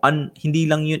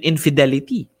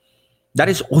infidelity. That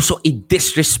is also a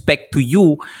disrespect to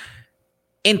you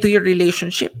and to your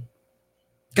relationship.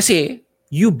 Kasi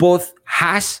you both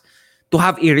has to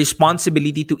have a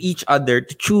responsibility to each other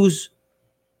to choose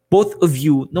both of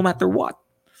you no matter what.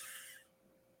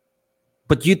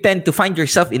 But you tend to find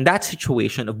yourself in that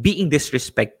situation of being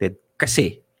disrespected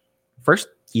kasi first,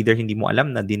 either hindi mo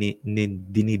alam na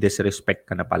dinidisrespect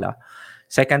ka na pala.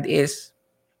 Second is,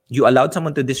 you allowed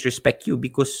someone to disrespect you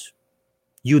because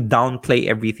you downplay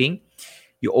everything.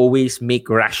 You always make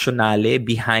rationale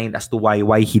behind as to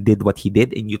why he did what he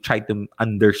did, and you try to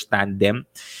understand them.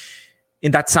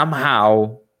 And that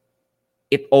somehow,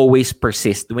 it always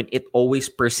persists. When it always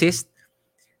persists,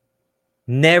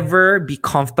 never be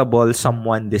comfortable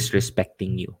someone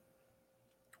disrespecting you.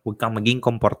 Huwag kang maging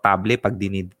komportable pag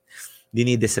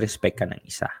dinidisrespect ka ng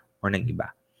isa or ng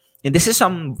iba. And this is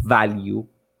some value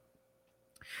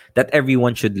that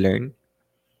everyone should learn.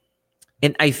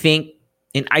 And I think,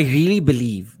 and I really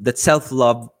believe that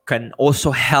self-love can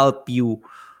also help you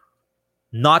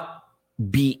not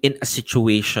be in a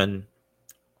situation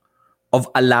of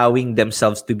allowing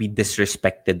themselves to be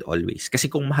disrespected always. Kasi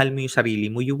kung mahal mo yung sarili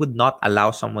mo, you would not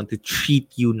allow someone to treat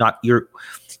you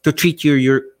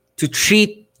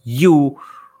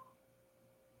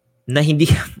na hindi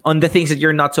on the things that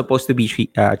you're not supposed to be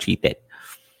treated.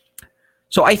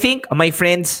 So I think, my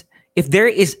friends, if there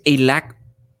is a lack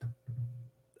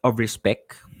of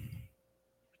respect,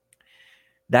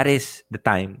 that is the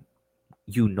time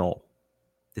you know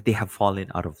that they have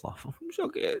fallen out of love.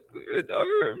 Sakit.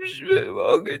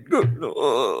 Bakit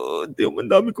gano'n? Ang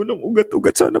dami ko ng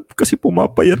ugat-ugat. Sana kasi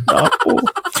pumapayat na ako.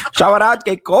 Shout out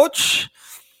kay Coach.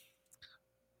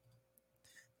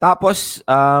 Tapos,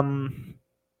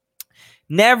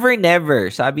 never,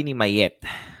 sabi ni Mayet.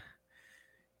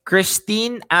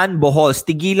 Christine Ann Bohols,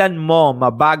 tigilan mo,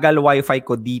 mabagal wifi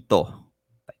ko dito.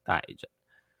 Tayo dyan.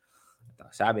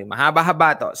 Sabi,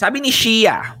 mahaba-haba to. Sabi ni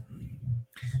Shia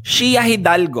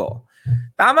Hidalgo,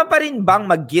 tama pa rin bang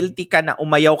mag-guilty ka na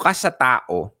umayaw ka sa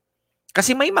tao?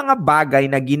 Kasi may mga bagay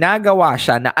na ginagawa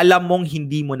siya na alam mong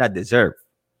hindi mo na deserve.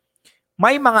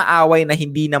 May mga away na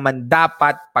hindi naman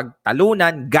dapat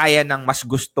pagtalunan gaya ng mas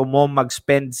gusto mo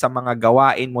mag-spend sa mga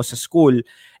gawain mo sa school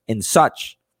and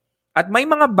such. At may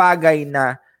mga bagay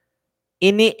na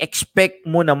ini-expect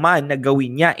mo naman na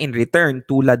gawin niya in return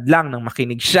tulad lang ng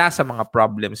makinig siya sa mga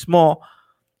problems mo,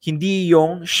 hindi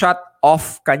yung shut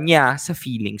off kanya sa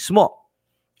feelings mo.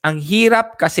 Ang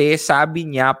hirap kasi, sabi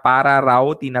niya, para raw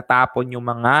tinatapon yung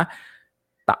mga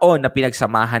taon na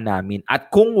pinagsamahan namin.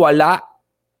 At kung wala,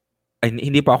 ay,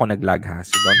 hindi pa ako nag-lag ha.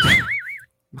 So don't,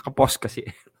 naka-pause kasi.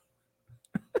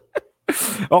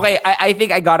 Okay, I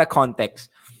think I got a context.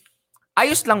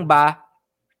 Ayos lang ba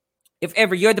if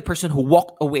ever you're the person who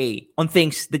walked away on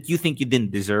things that you think you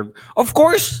didn't deserve? Of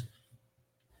course.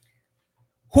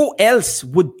 Who else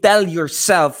would tell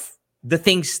yourself the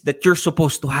things that you're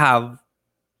supposed to have?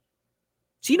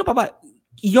 Sino pa ba?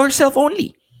 Yourself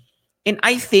only. And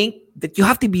I think that you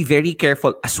have to be very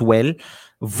careful as well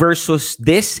versus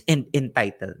this and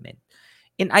entitlement.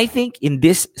 And I think in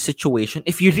this situation,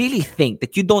 if you really think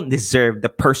that you don't deserve the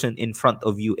person in front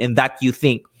of you and that you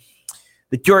think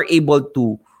that you're able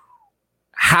to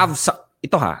have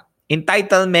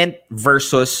entitlement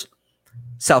versus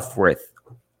self-worth.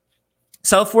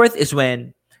 Self-worth is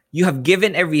when you have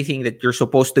given everything that you're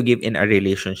supposed to give in a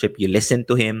relationship. You listen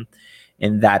to him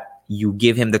and that you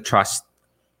give him the trust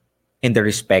and the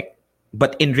respect.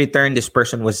 But in return, this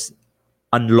person was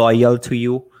unloyal to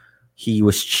you. He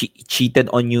was cheated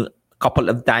on you a couple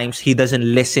of times. He doesn't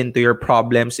listen to your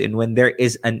problems. And when there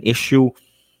is an issue,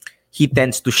 he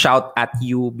tends to shout at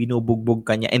you, binubugbog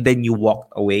ka niya, and then you walk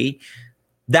away.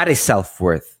 That is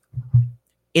self-worth.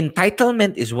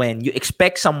 Entitlement is when you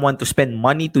expect someone to spend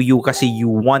money to you kasi you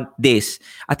want this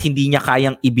at hindi niya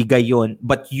kayang ibigay yon,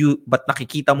 but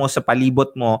nakikita mo sa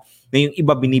palibot mo na yung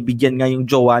iba binibigyan nga yung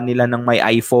jowa nila ng may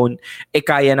iPhone,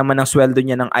 kaya naman ng sweldo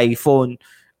niya ng iPhone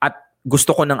at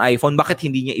gusto ko ng iPhone, bakit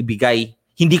hindi niya ibigay?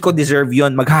 Hindi ko deserve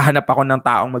yon, maghahanap ako ng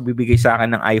taong magbibigay sa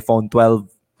akin ng iPhone 12.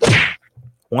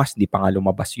 Ungas, di pa nga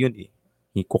lumabas yun eh.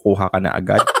 Kukuha ka na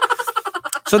agad.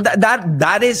 So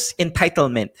that is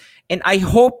entitlement. And I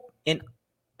hope and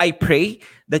I pray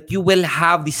that you will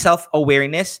have the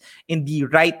self-awareness and the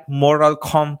right moral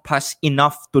compass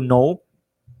enough to know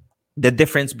the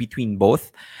difference between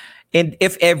both. And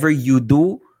if ever you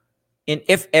do, and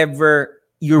if ever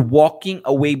you're walking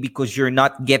away because you're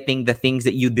not getting the things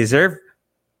that you deserve,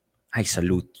 I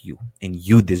salute you. And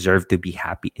you deserve to be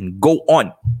happy and go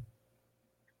on.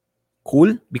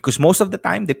 Cool? Because most of the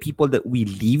time, the people that we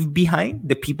leave behind,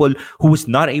 the people who is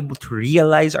not able to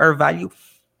realize our value,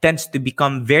 tends to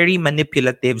become very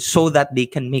manipulative so that they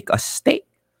can make us stay.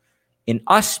 And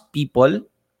us people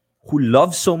who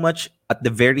love so much at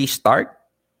the very start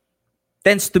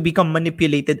tends to become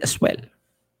manipulated as well.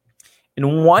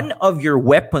 And one of your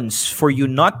weapons for you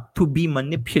not to be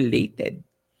manipulated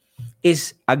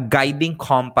is a guiding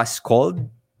compass called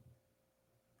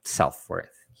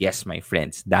self-worth. Yes, my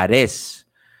friends, that is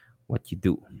what you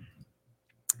do.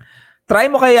 Try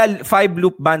mo kaya 5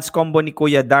 loop bands combo ni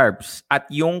Kuya Darbs at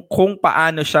yung kung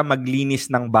paano siya maglinis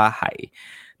ng bahay.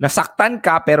 Nasaktan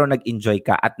ka pero nag-enjoy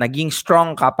ka at naging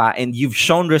strong ka pa and you've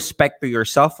shown respect to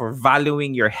yourself for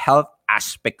valuing your health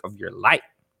aspect of your life.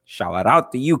 Shout out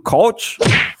to you, Coach.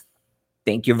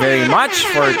 Thank you very much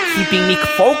for keeping me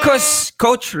focused.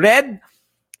 Coach Red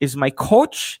is my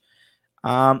coach.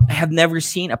 I have never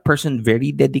seen a person very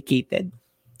dedicated.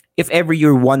 If ever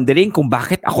you're wondering kung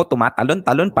bakit ako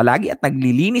tumatalon-talon palagi at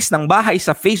naglilinis ng bahay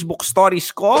sa Facebook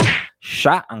stories ko,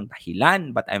 siya ang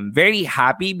dahilan. But I'm very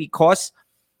happy because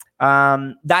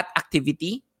that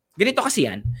activity, ganito kasi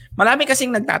yan. Marami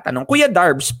kasing nagtatanong, Kuya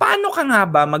Darbs, paano ka nga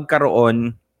ba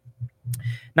magkaroon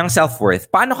ng self-worth?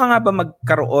 Paano ka nga ba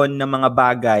magkaroon ng mga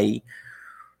bagay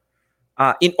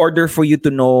in order for you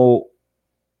to know,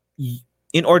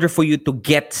 in order for you to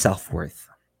get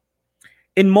self-worth?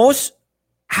 And most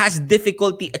has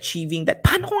difficulty achieving that.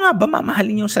 Paano ko nga ba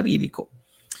mamahalin yung sarili ko?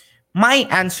 My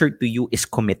answer to you is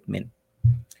commitment.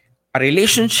 A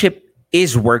relationship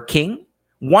is working.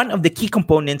 One of the key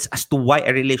components as to why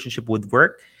a relationship would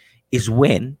work is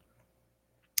when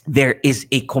there is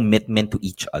a commitment to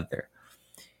each other.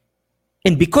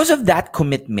 And because of that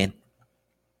commitment,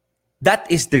 that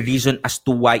is the reason as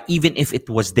to why even if it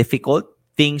was difficult,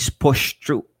 things push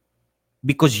through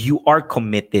because you are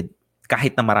committed.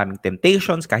 Kahit na maraming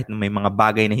temptations, kahit na may mga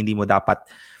bagay na hindi mo dapat,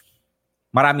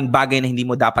 maraming bagay na hindi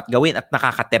mo dapat gawin at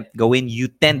nakaka-tempt gawin,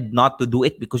 you tend not to do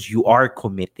it because you are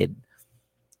committed.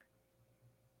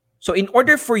 So in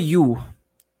order for you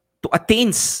to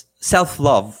attain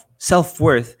self-love,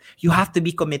 self-worth, you have to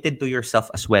be committed to yourself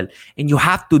as well. And you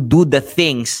have to do the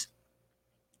things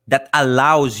that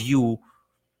allows you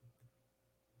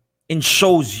and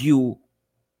shows you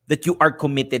that you are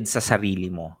committed sa sarili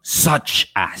mo,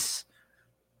 such as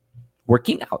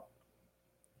working out,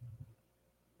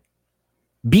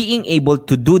 being able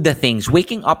to do the things,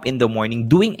 waking up in the morning,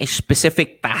 doing a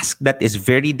specific task that is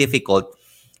very difficult.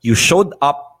 You showed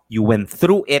up, You went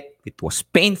through it. It was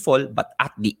painful, but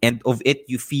at the end of it,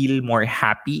 you feel more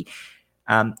happy.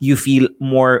 You feel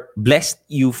more blessed.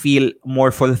 You feel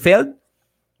more fulfilled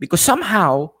because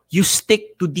somehow you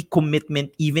stick to the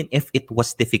commitment even if it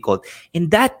was difficult.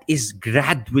 And that is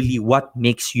gradually what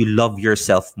makes you love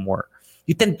yourself more.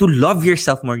 You tend to love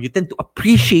yourself more. You tend to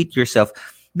appreciate yourself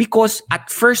because at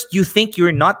first you think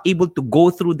you're not able to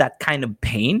go through that kind of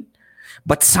pain.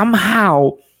 But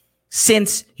somehow,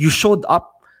 since you showed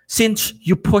up, since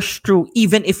you pushed through,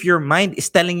 even if your mind is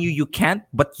telling you can't,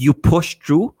 but you pushed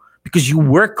through because you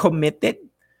were committed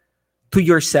to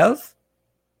yourself.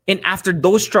 And after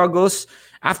those struggles,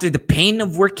 after the pain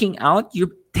of working out,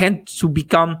 you tend to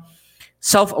become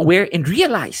self-aware and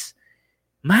realize,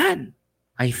 man,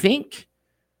 I think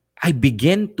I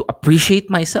begin to appreciate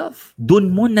myself.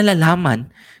 Doon mo nalalaman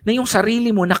na yung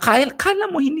sarili mo na kala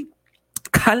mo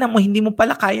hindi mo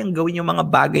pala kayang gawin yung mga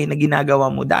bagay na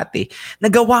ginagawa mo dati.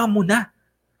 Nagawa mo na.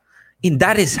 And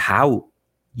that is how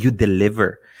you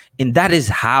deliver. And that is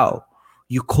how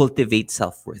you cultivate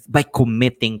self-worth. By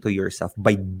committing to yourself.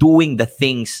 By doing the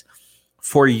things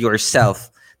for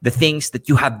yourself. The things that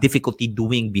you have difficulty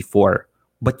doing before.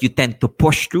 But you tend to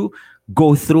push through,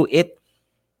 go through it,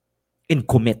 and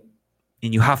commit.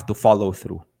 And you have to follow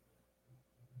through.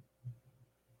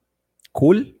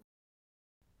 Cool?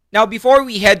 Now, before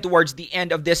we head towards the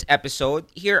end of this episode,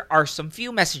 here are some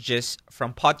few messages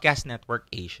from Podcast Network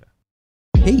Asia.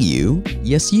 Hey you,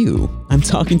 yes you, I'm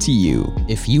talking to you.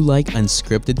 If you like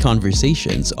unscripted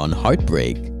conversations on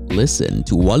heartbreak, listen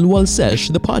to Walwal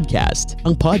Sesh the podcast,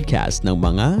 ang podcast ng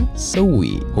mga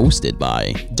sawi, hosted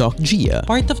by Doc Gia.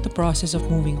 Part of the process of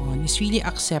moving on is really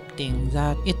accepting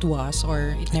that it was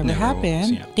or it never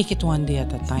happened. Take it one day at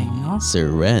a time, no?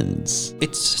 Sir Renz.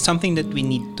 It's something that we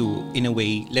need to, in a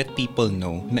way, let people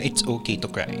know na it's okay to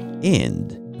cry.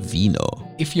 And Vino.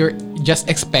 If you're just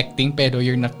expecting pero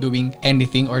you're not doing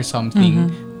anything or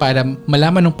something para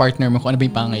malaman ng partner mo kung ano ba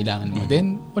yung pangangailangan mo,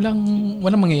 then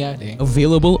walang mangyayari.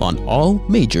 Available on all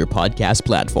major podcast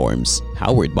platforms.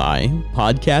 Powered by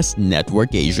Podcast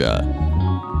Network Asia.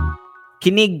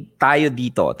 Kinig tayo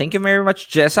dito. Thank you very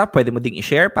much, Jessa. Pwede mo ding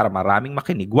i-share para maraming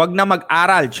makinig. Huwag na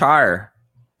mag-aral, Char.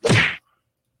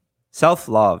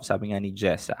 Self-love, sabi nga ni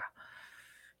Jessa.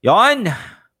 Yon.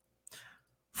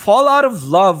 Fall out of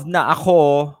love na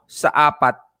ako sa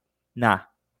 4 na.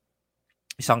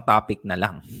 Isang topic na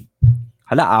lang.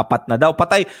 Hala, 4 na daw.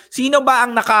 Patay. Sino ba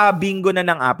ang nakabingo na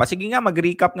ng 4? Sige nga,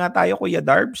 mag-recap nga tayo, Kuya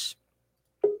Darbs.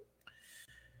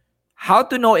 How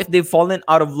to know if they've fallen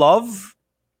out of love?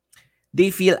 They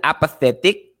feel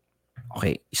apathetic.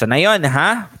 Okay, isa na yon,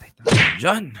 ha? Patay tayo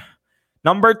dyan.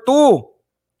 Number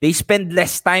 2, they spend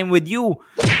less time with you.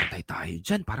 Patay tayo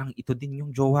dyan. Parang ito din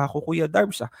yung jowa ko, Kuya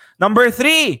Darbs. Number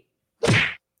 3,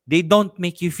 they don't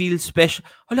make you feel special.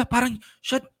 Hala, parang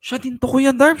siya din to,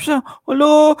 Kuya Darbs.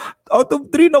 Hala, out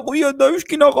of 3 na, Kuya Darbs,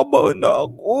 kinakabahan na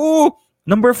ako.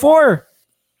 Number 4,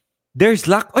 there's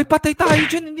lack. Oy, patay tayo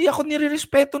dyan. Hindi ako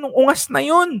nire-respeto nung ungas na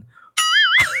yun.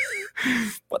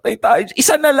 Patay tayo dyan.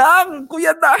 Isa na lang,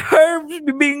 Kuya Darbs.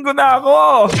 Bibingo na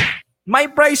ako.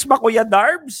 May price ba, Kuya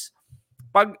Darbs?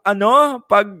 Pag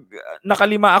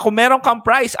nakalima ako, meron kang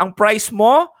price. Ang price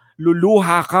mo,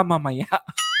 luluha ka mamaya.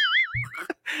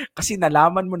 Kasi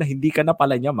nalaman mo na hindi ka na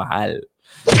pala niya mahal.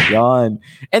 Yon.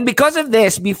 And because of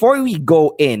this, before we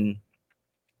go in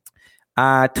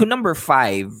to number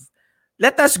 5,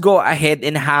 let us go ahead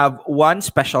and have one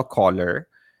special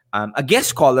caller, a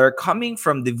guest caller coming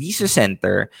from the Visa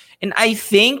Center. And I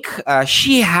think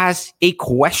she has a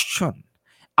question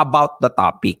about the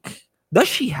topic. Does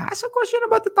she has a question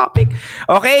about the topic?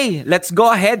 Okay, let's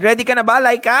go ahead. Ready ka na ba,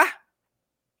 Laika?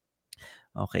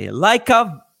 Okay,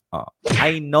 Laika. Oh,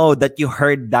 I know that you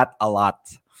heard that a lot.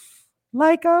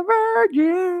 Like a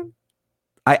virgin.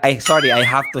 Sorry, I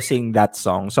have to sing that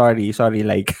song. Sorry,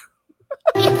 Laika.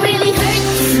 It really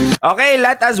hurts. Okay,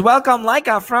 let us welcome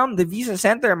Laika from the Visa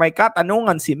Center. May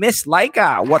katanungan si Miss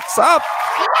Laika. What's up?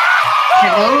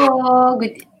 Hello.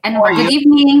 Good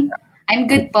evening. I'm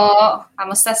good po.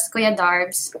 Kamusta Kuya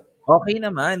Darbs? Okay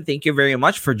naman. Thank you very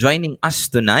much for joining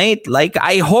us tonight. Like,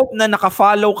 I hope na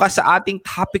nakafollow ka sa ating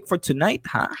topic for tonight,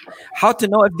 ha? How to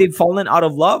know if they've fallen out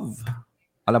of love.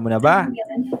 Alam mo na ba?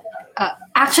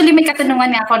 Actually, may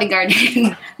katanungan nga ako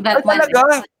regarding that one.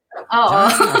 Talaga? Oo.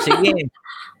 Sige.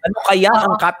 Ano kaya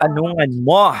ang katanungan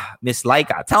mo, Miss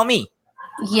Laika? Tell me.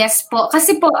 Yes po.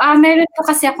 Kasi po, meron po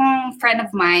kasi akong friend of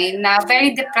mine na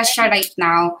very depressed siya right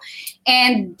now.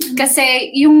 And kasi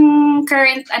yung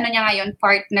current niya ngayon,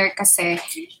 partner kasi,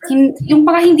 yung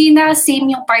mga hindi na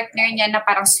same yung partner niya na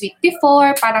parang sweet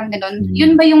before, parang gano'n.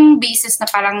 Yun ba yung basis na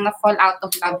parang na-fall out of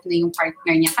love na yung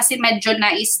partner niya? Kasi medyo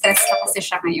na-stress na kasi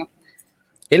siya ngayon.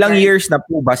 Ilang years na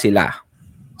po ba sila?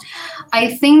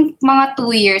 I think mga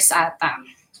 2 years ata.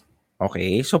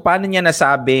 Okay. So, paano niya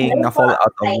nasabing na-fall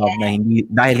out of love na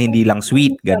dahil hindi lang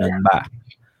sweet? Ganun ba?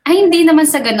 Ay, hindi naman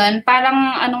sa ganun.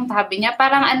 Parang, anong sabi niya?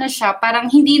 Parang siya, parang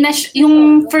hindi na,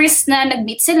 yung first na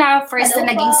nag-meet sila, first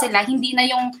na naging sila, hindi na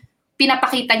yung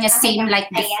pinapakita niya same like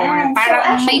before.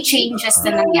 Parang may changes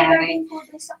na nangyari.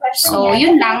 So,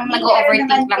 yun lang.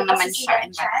 Nag-overthink lang naman siya.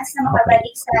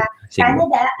 Sige.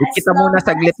 Kita muna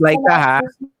saglit like ka, ha?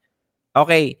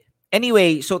 Okay.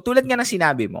 Anyway, so tulad nga ng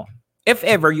sinabi mo, if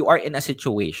ever you are in a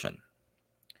situation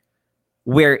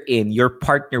wherein your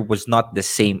partner was not the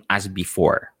same as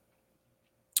before,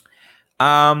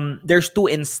 there's 2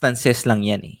 instances lang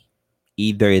yan eh.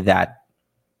 Either that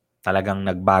talagang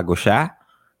nagbago siya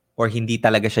or hindi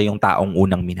talaga siya yung taong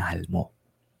unang minahal mo.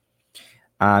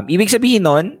 Ibig sabihin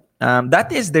nun,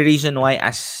 that is the reason why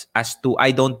as to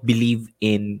I don't believe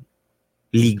in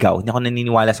ligaw. Hindi ako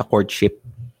naniniwala sa courtship.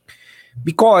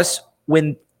 Because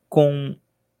kung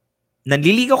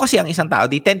nanliligaw kasi ang isang tao,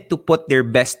 they tend to put their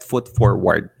best foot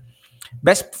forward.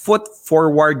 Best foot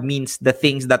forward means the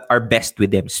things that are best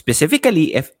with them.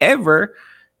 Specifically, if ever,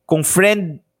 kung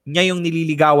friend niya yung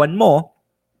nililigawan mo,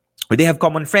 or they have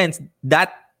common friends,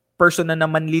 that person na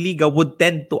naman liligaw would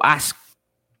tend to ask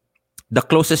the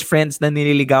closest friends na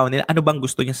nililigawan nila, ano bang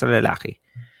gusto niya sa lalaki?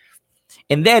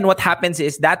 And then, what happens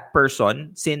is that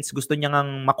person, since gusto niya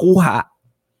ngang makuha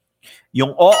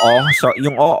yung oo,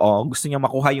 gusto niya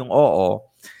makuha yung oo,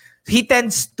 he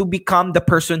tends to become the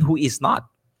person who is not.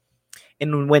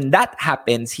 And when that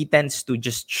happens, he tends to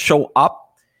just show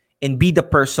up and be the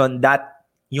person that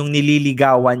yung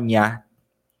nililigawan niya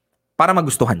para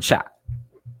magustuhan siya.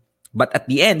 But at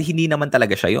the end, hindi naman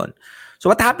talaga siya yun.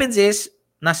 So what happens is,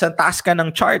 nasa taas ka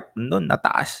ng chart, doon,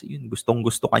 nataas, yun,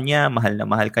 gustong-gusto ka niya, mahal na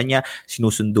mahal ka niya,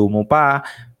 sinusundo mo pa,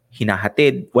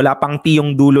 hinahatid. Wala pang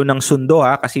tiyong dulo ng sundo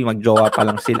ha, kasi magjowa pa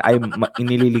lang sila, ay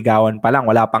inililigawan pa lang,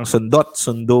 wala pang sundot,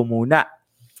 sundo muna.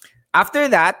 After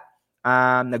that,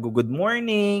 nag-good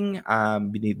morning,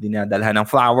 dinadalhan ng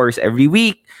flowers every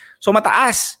week. So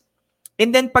mataas.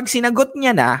 And then pag sinagot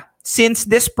niya na, since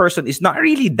this person is not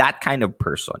really that kind of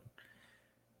person,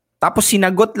 tapos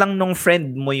sinagot lang nung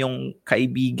friend mo yung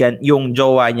kaibigan, yung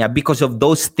jowa niya because of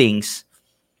those things,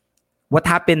 what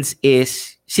happens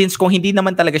is, since kung hindi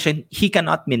naman talaga siya, he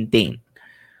cannot maintain.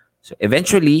 So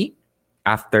eventually,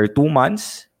 after 2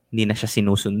 months, hindi na siya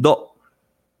sinusundo.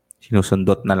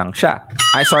 Sinusundot na lang siya.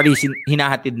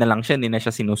 Hinahatid na lang siya, hindi na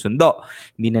siya sinusundo.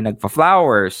 Hindi na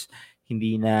nagpa-flowers,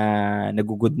 hindi na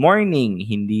nag-good morning,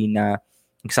 hindi na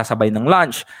nagsasabay ng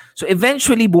lunch. So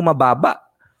eventually, bumababa.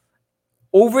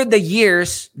 Over the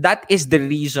years, that is the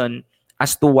reason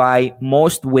as to why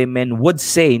most women would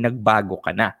say nagbago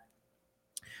ka na.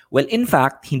 Well, in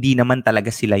fact, hindi naman talaga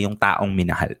sila yung taong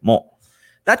minahal mo.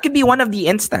 That could be one of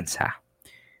the instances, ha?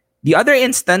 The other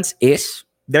instance is,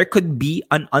 there could be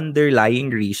an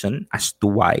underlying reason as to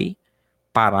why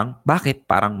bakit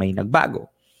parang may nagbago.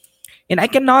 And I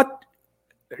cannot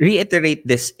reiterate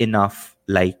this enough,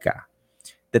 Laika,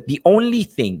 that the only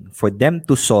thing for them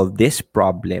to solve this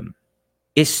problem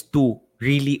is to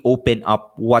really open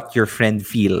up what your friend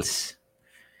feels.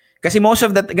 Kasi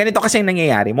ganito kasi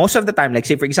nangyayari. Most of the time, like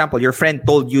say for example, your friend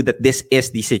told you that this is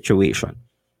the situation.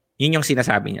 Yun yung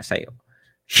sinasabi niya sa'yo.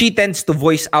 She tends to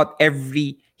voice out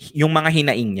yung mga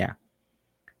hinaing niya.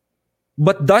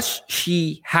 But does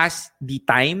she has the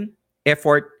time,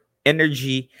 effort,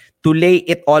 energy to lay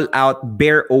it all out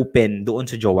bare open doon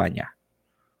sa jowa niya?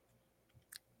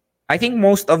 I think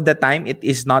most of the time, it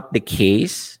is not the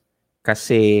case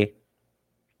kasi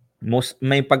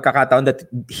may pagkakataon that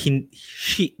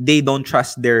they don't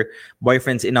trust their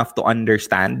boyfriends enough to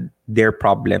understand their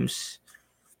problems.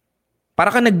 Para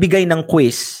ka nagbigay ng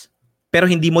quiz, pero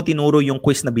hindi mo tinuro yung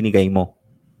quiz na binigay mo.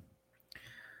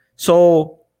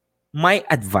 So, my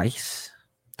advice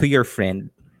to your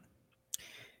friend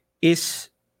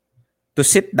is to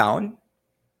sit down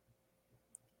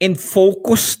and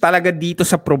focus talaga dito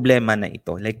sa problema na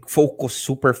ito. Like,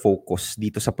 super focus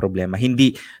dito sa problema.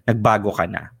 Hindi nagbago ka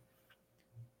na.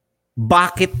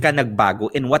 Bakit ka nagbago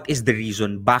and what is the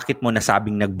reason bakit mo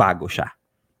nasabing nagbago siya?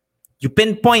 You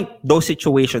pinpoint those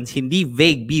situations, hindi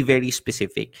vague, be very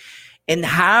specific. And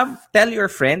tell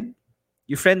your friend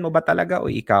mo ba talaga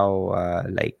o ikaw,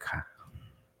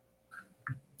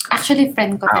 Actually,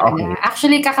 friend ko talaga. Okay.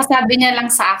 Actually, kakasabi niya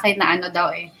lang sa akin na ano daw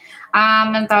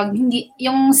ang tawag, hindi,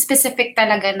 yung specific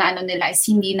talaga na ano nila is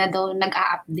hindi na daw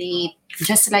nag-a-update.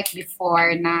 Just like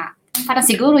before na, parang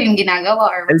siguro yung ginagawa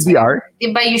or LDR?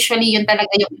 Diba usually yun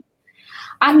talaga yung,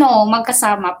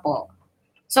 magkasama po.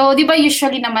 So, di ba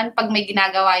usually naman pag may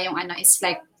ginagawa yung is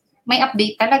like, may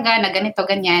update talaga na ganito,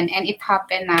 ganyan, and it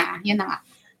happened na, yun na nga.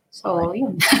 So,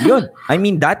 yun. Yun. I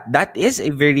mean, that is a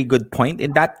very good point,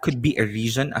 and that could be a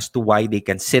reason as to why they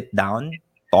can sit down,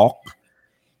 talk.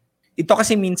 Ito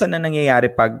kasi minsan na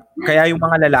nangyayari kaya yung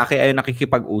mga lalaki ay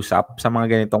nakikipag-usap sa mga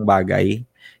ganitong bagay.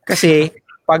 Kasi,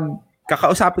 pag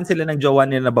kakausapin sila ng jowa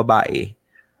nila na babae,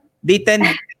 they tend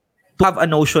to have a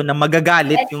notion na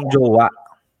magagalit yung jowa.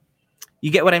 You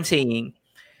get what I'm saying?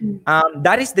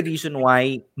 That is the reason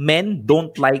why men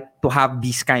don't like to have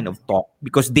this kind of talk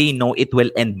because they know it will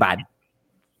end bad.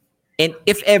 And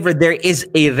if ever there is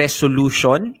a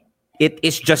resolution, it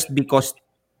is just because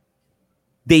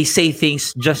they say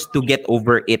things just to get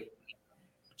over it.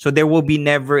 So there will be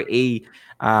never a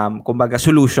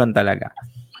solution talaga.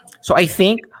 So I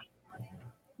think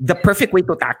the perfect way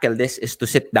to tackle this is to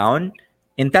sit down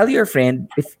and tell your friend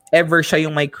if ever siya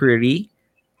yung may query,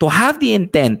 to have the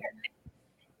intent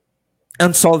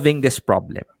on solving this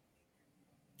problem.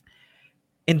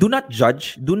 And do not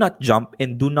judge, do not jump,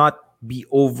 and do not be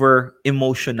over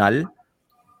emotional.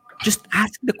 Just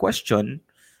ask the question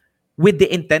with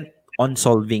the intent on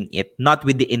solving it, not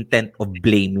with the intent of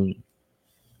blaming.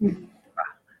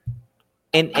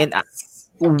 And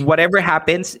whatever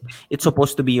happens, it's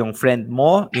supposed to be yung friend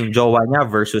mo, yung jowa niya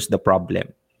versus the problem.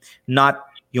 Not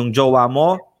yung jowa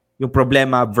mo, yung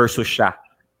problema versus siya.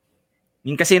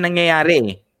 Yun kasi nangyayari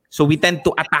eh. So we tend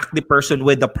to attack the person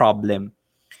with the problem.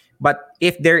 But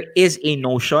if there is a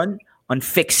notion on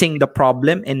fixing the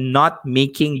problem and not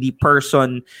making the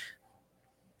person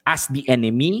as the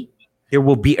enemy, there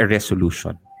will be a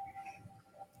resolution.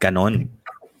 Ganon.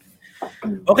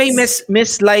 Okay, Miss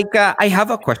Laika, I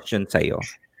have a question sa'yo.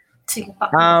 Sige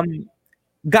pa.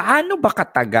 Gaano ba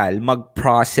katagal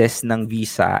mag-process ng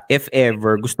visa if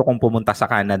ever gusto kong pumunta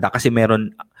sa Canada? Kasi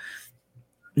meron,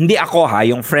 hindi ako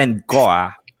yung friend ko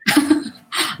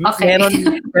Okay.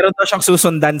 Meron daw siyang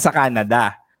susundan sa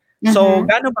Canada. So,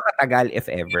 gaano ba katagal if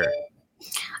ever?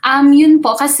 Yun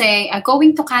po kasi,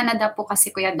 going to Canada po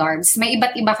kasi, Kuya Darbs, may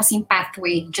iba't iba kasing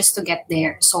pathway just to get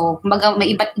there. So,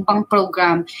 may iba't ibang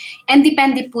program. And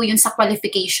depende po yun sa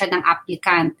qualification ng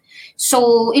applicant.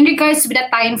 So, in regards with the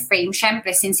time frame, syempre,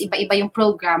 since iba-iba yung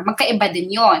program, magkaiba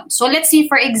din yon. So, let's say,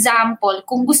 for example,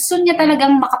 kung gusto niya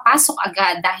talagang makapasok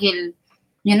agad dahil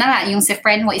yun na nga, yung si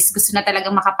friend mo is gusto na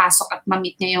talagang makapasok at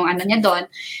ma-meet niya yung niya doon.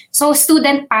 So,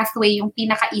 student pathway yung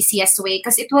pinaka-easiest way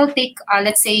kasi it will take,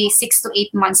 let's say, 6 to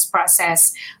 8 months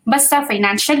process. Basta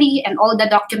financially and all the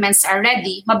documents are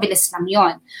ready, mabilis lang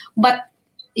yon. But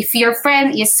if your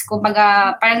friend is,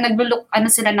 kumbaga, parang naglulok,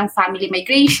 sila ng family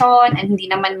migration and hindi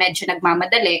naman medyo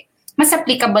nagmamadali, mas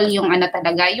applicable yung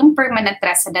talaga, yung permanent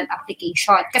resident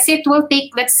application. Kasi it will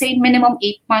take, let's say, minimum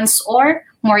 8 months or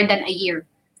more than a year.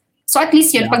 So at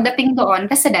least yun, pagdating doon,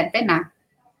 residente na.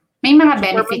 May mga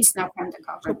benefits na from the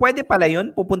government. So pwede pala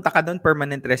yun? Pupunta ka doon,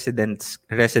 permanent resident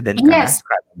ka na sa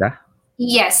Canada?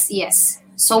 Yes.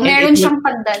 So meron siyang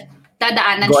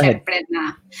pagdadaanan syempre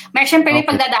na. Meron siyempre may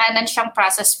pagdadaanan siyang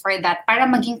process for that para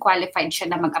maging qualified siya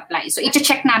na mag-apply. So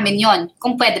i-check namin yon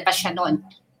kung pwede pa siya noon.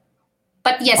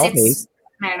 But yes, it's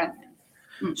meron.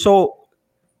 So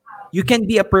you can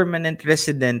be a permanent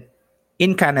resident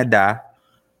in Canada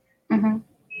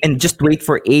and just wait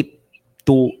for 8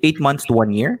 months to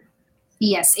 1 year?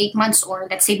 Yes, 8 months or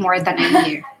let's say more than a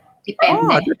year.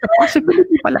 Depende. That's a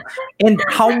possibility pala. And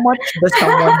how much does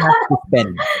someone have to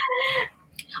spend?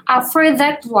 For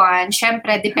that one,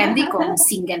 syempre, depende kung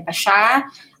single ba siya,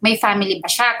 may family ba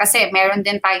siya, kasi meron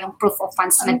din tayong proof of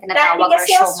funds na tinatawag or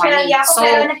show money. So,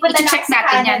 i-check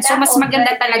natin yan. So, mas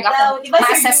maganda talaga kung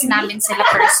ma-assess namin sila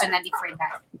personally for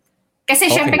that. Kasi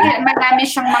syempre, marami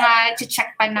siyang mga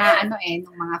check pa na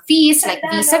ng mga fees, like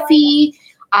visa fee,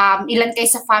 ilan kayo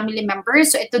sa family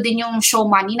members. So ito din yung show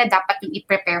money na dapat yung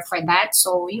i-prepare for that.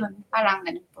 So yun, parang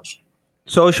ganun po siya.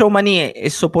 So show money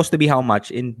is supposed to be how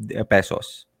much in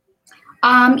pesos?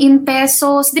 In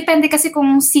pesos, depende kasi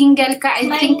kung single ka,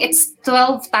 I think it's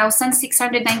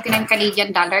 12,699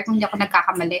 Canadian dollar kung hindi ako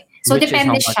nagkakamali. So Which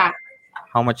depende siya.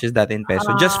 How much is that in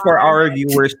peso? Just for our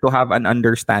viewers to have an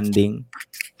understanding.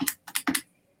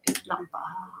 Lang ba?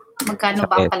 Magkano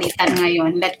ba ang palitan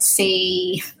ngayon? Let's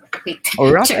say, wait.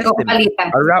 Check ko palitan.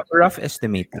 Rough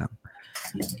estimate lang.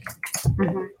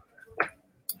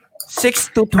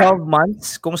 6 to 12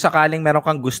 months kung sakaling meron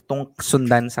kang gustong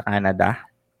sundan sa Canada.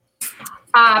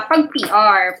 Pag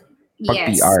PR, Pag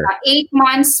yes. PR. 8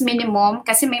 months minimum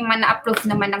kasi may na-approve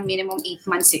naman ng minimum 8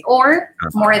 months or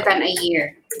more than a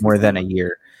year. More than a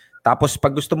year. Tapos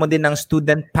pag gusto mo din ng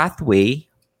student pathway,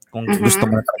 kung gusto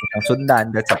mo na talaga ng sundan,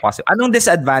 that's a possible. Anong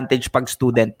disadvantage pag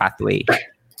student pathway?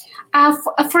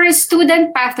 For a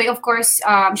student pathway, of course,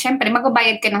 syempre,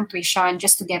 magbabayad ka ng tuition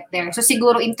just to get there. So,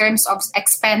 siguro in terms of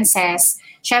expenses,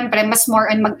 syempre, mas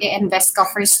more on mag-i-invest ka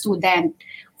for student.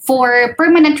 For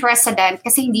permanent resident,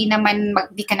 kasi di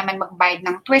ka naman magbayad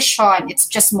ng tuition, it's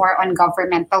just more on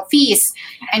governmental fees.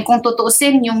 And kung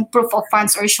tutuusin, yung proof of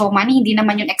funds or show money, hindi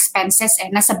naman yung expenses,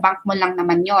 nasa bank mo lang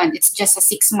naman yon. It's just a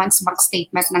 6 months bank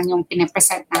statement lang yung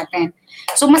pinapresent natin.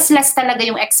 So, mas less talaga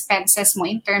yung expenses mo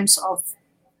in terms of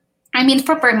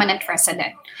for permanent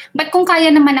resident. But kung kaya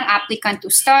naman ng applicant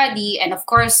to study, and of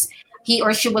course, he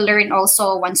or she will learn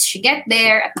also once she get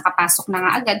there at nakapasok na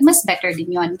nga agad, mas better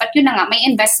din yon. But yun na nga, may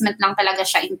investment lang talaga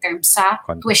siya in terms sa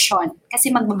tuition.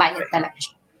 Kasi magbabayad talaga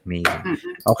siya.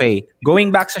 Okay.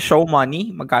 Going back sa show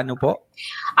money, magkano po?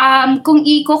 Kung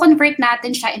i-convert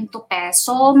natin siya into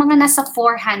peso, mga nasa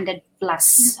 400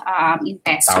 plus in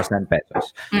peso. 1,000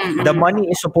 pesos. The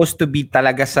money is supposed to be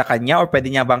talaga sa kanya or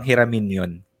pwede niya bang hiramin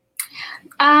yun?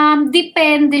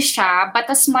 Depende siya, but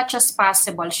as much as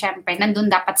possible, syempre, nandun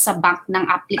dapat sa bank ng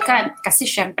applicant. Kasi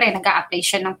syempre, nag-a-apply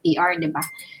siya ng PR, di ba?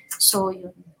 So, yun.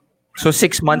 So,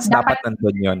 6 months dapat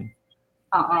nandun yun?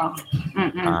 Oo.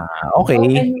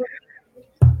 Okay.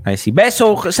 I see.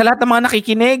 Beso, sa lahat ng mga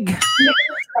nakikinig,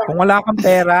 kung wala kang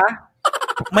pera,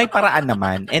 may paraan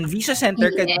naman. And Visa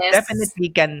Center definitely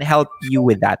can help you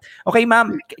with that. Okay,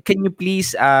 ma'am, can you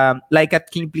please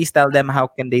can you please tell them how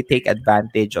can they take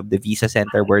advantage of the Visa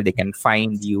Center, where they can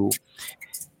find you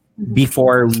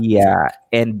before we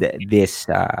end this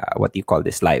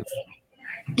this live?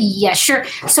 Yeah, sure.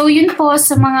 So yun po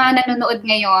sa mga nanonood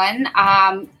ngayon,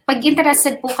 pag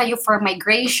interested po kayo for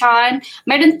migration,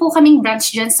 meron po kaming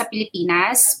branch dyan sa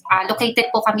Pilipinas. Located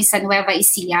po kami sa Nueva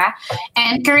Ecija.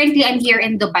 And currently, I'm here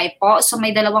in Dubai po. So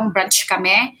may 2 branch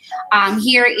kami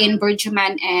here in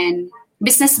Burjuman and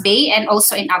Business Bay and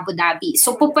also in Abu Dhabi.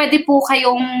 So pwede po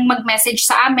kayong mag-message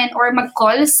sa amin or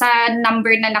mag-call sa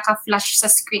number na naka-flash sa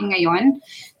screen ngayon.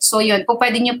 So yun,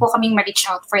 pwede nyo po kaming ma-reach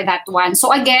out for that one.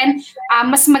 So again,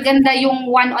 mas maganda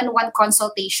yung one-on-one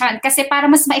consultation kasi para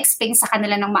mas ma-explain sa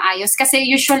kanila ng maayos. Kasi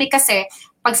usually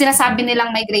pag sinasabi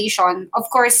nilang migration, of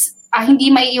course,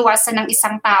 hindi maiiwasan ng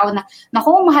isang tao na,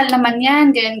 naku, mahal naman yan,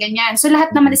 ganyan. So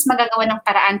lahat naman is magagawa ng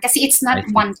paraan kasi it's not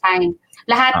one time.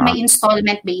 Lahat may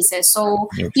installment basis. So,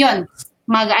 yun,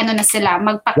 na sila,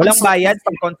 Walang bayad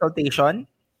pag consultation?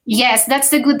 Yes,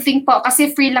 that's the good thing po. Kasi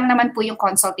free lang naman po yung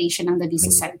consultation ng the Visa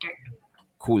Center.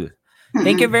 Cool.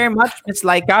 Thank you very much, Ms.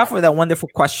 Laika, for that wonderful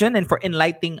question and for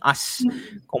enlightening us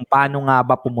kung paano nga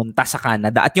ba pumunta sa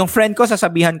Canada. At yung friend ko,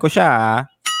 sasabihan ko siya.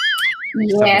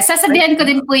 Yes, sasabihan ko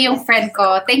din po yung friend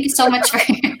ko. Thank you so much for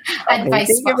your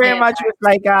advice. Thank you very much, Ms.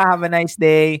 Laika. Have a nice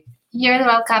day. You're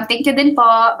welcome. Thank you din po.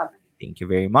 Thank you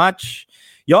very much.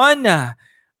 Yon,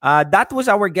 that was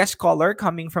our guest caller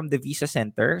coming from the Visa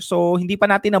Center. So, hindi pa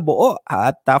natin nabuo.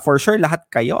 At for sure, lahat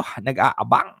kayo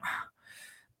nag-aabang.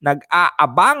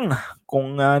 Nag-aabang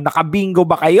kung nakabingo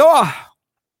ba kayo.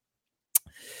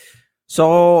 So,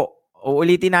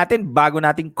 uulitin natin bago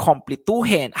natin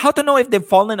kompletuhin. How to know if they've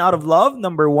fallen out of love?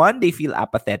 Number 1, they feel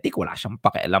apathetic. Wala siyang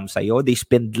pakialam sa'yo. They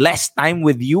spend less time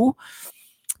with you.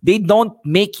 They don't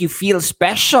make you feel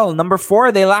special. Number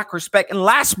 4, they lack respect. And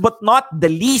last but not the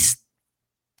least,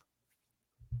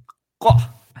 I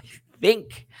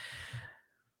think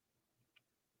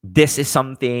this is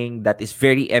something that is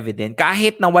very evident.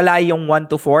 Kahit na wala yung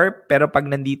 1 to 4, pero pag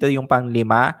nandito yung pang 5,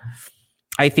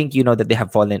 I think you know that they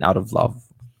have fallen out of love.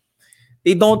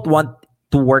 They don't want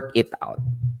to work it out.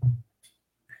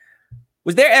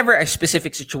 Was there ever a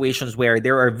specific situations where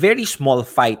there are very small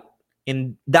fight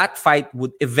and that fight would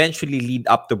eventually lead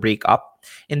up to break up,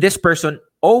 and this person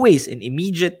always and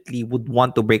immediately would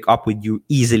want to break up with you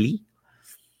easily?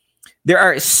 There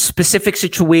are specific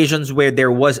situations where there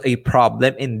was a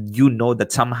problem and you know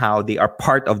that somehow they are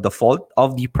part of the fault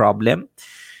of the problem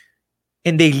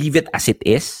and they leave it as it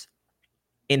is,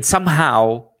 and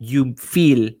somehow you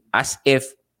feel as if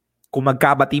kung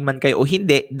magkabati man kayo o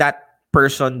hindi, that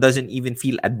person doesn't even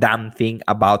feel a damn thing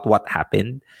about what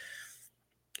happened.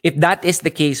 If that is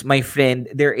the case, my friend,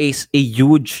 there is a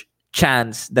huge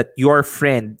chance that your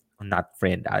friend, the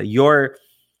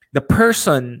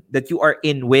person that you are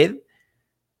in with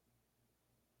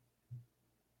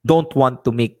don't want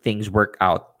to make things work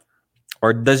out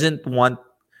or doesn't want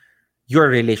your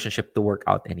relationship to work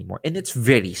out anymore. And it's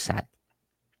very sad.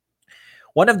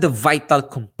 one of the vital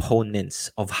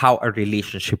components of how a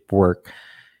relationship works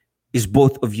is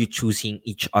both of you choosing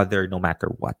each other no matter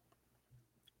what.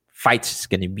 Fights is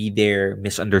going to be there.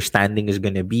 Misunderstanding is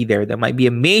going to be there. There might be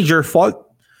a major fault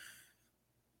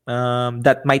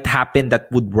that might happen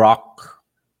that would rock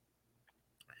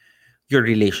your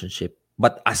relationship.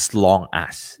 But as long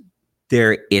as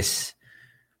there is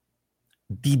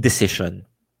the decision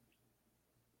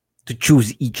to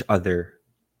choose each other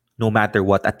no matter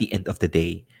what at the end of the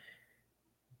day,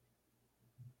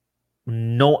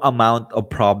 no amount of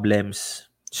problems,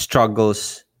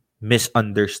 struggles,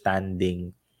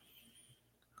 misunderstanding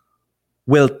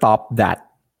will top that.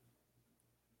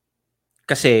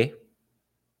 Kasi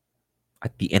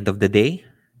at the end of the day,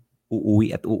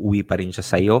 uuwi at uuwi pa rin siya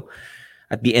sa'yo.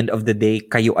 At the end of the day,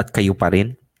 kayo at kayo pa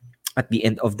rin. At the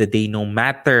end of the day, no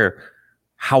matter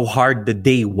how hard the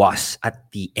day was,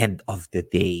 at the end of the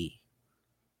day,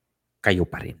 kayo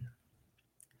pa rin.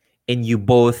 And you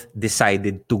both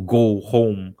decided to go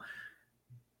home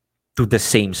to the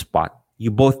same spot.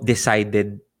 You both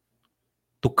decided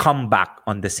to come back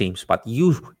on the same spot.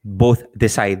 You both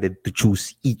decided to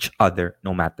choose each other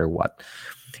no matter what.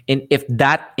 And if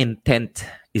that intent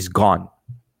is gone,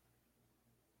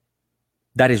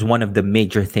 that is one of the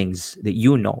major things that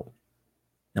you know.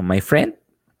 Now, my friend,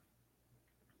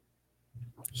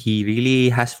 he really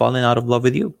has fallen out of love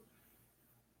with you.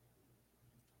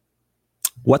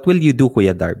 What will you do,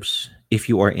 Kuya Darbs, if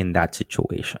you are in that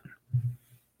situation?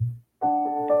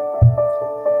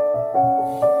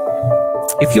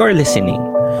 If you are listening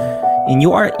and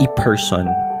you are a person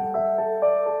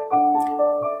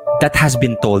that has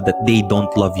been told that they don't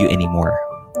love you anymore,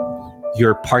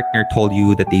 your partner told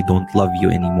you that they don't love you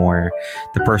anymore,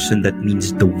 the person that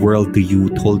means the world to you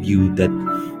told you that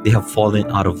they have fallen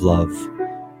out of love,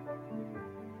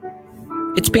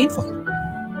 it's painful.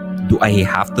 Do I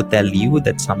have to tell you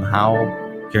that somehow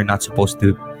you're not supposed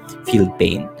to feel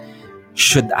pain?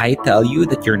 Should I tell you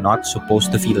that you're not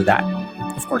supposed to feel that?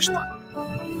 Of course not.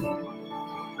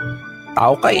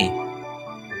 Tao ka eh.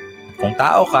 Kung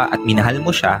tao ka at minahal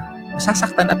mo siya,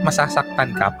 masasaktan at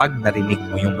masasaktan ka pag narinig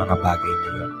mo yung mga bagay na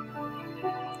yun.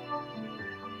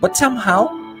 But somehow,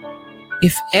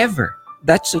 if ever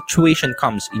that situation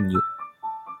comes in you,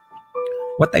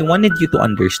 what I wanted you to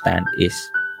understand is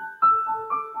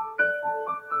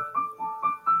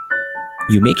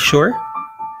you make sure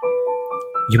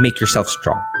you make yourself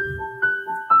strong.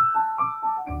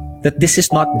 That this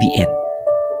is not the end.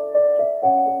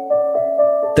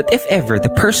 That if ever the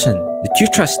person that you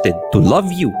trusted to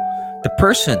love you, the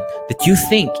person that you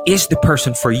think is the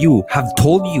person for you, have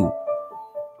told you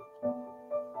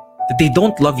that they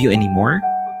don't love you anymore,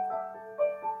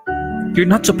 you're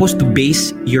not supposed to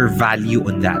base your value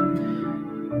on that.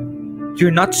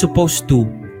 You're not supposed to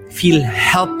feel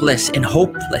helpless and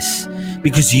hopeless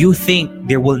because you think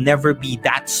there will never be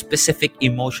that specific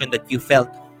emotion that you felt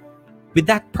with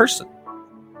that person.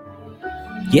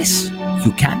 Yes,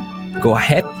 you can. Go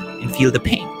ahead and feel the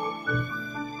pain.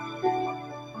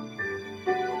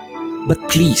 But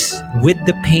please, with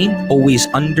the pain, always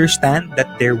understand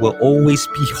that there will always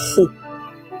be hope.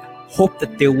 Hope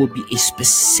that there will be a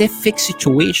specific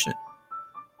situation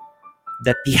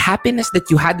that the happiness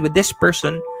that you had with this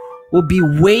person will be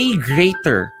way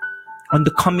greater on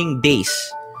the coming days.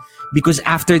 Because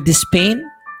after this pain,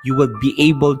 you will be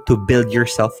able to build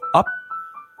yourself up,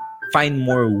 find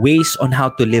more ways on how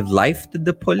to live life to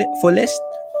the fullest,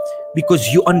 because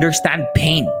you understand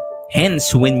pain.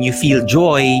 Hence, when you feel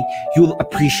joy, you'll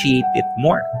appreciate it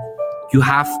more. You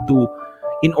have to,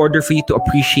 in order for you to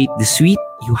appreciate the sweet,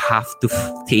 you have to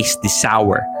taste the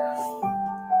sour.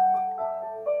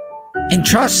 And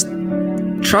trust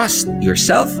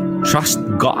yourself, trust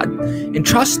God, and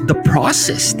trust the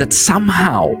process that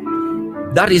somehow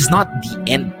that is not the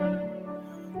end.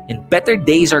 And better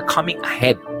days are coming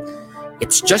ahead.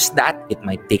 It's just that it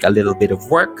might take a little bit of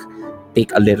work,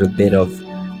 take a little bit of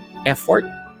effort,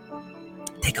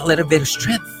 take a little bit of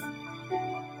strength.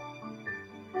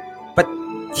 But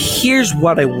here's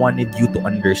what I wanted you to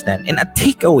understand, and a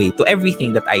takeaway to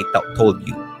everything that I told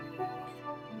you.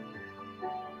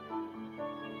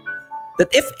 That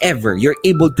if ever you're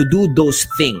able to do those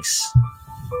things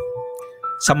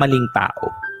sa maling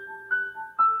tao,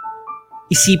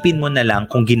 isipin mo na lang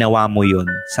kung ginawa mo yun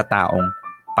sa taong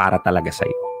para talaga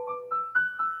sa'yo.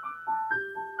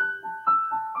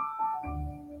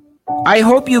 I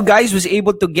hope you guys was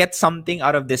able to get something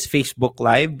out of this Facebook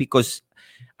Live because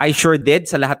I sure did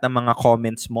sa lahat ng mga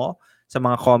comments mo, sa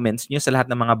mga comments nyo, sa lahat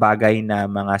ng mga bagay na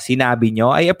mga sinabi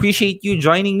nyo. I appreciate you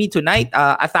joining me tonight.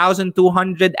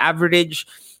 1,200 average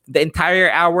the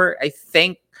entire hour. I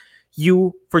thank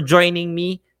you for joining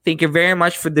me. Thank you very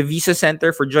much for the Visa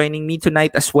Center for joining me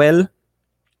tonight as well.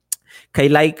 Kay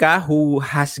Laika, who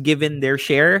has given their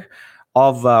share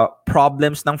of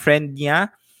problems ng friend niya.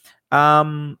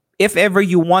 If ever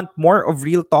you want more of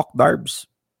Real Talk Darbs,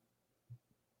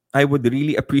 I would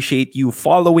really appreciate you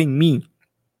following me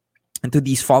into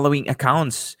these following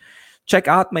accounts. Check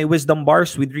out my Wisdom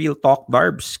Bars with Real Talk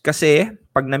Darbs. Kasi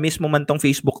pag na-miss mo man tong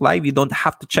Facebook Live, you don't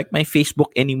have to check my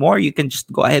Facebook anymore. You can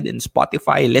just go ahead and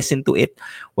Spotify, listen to it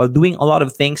while doing a lot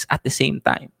of things at the same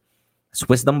time. It's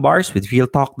Wisdom Bars with Real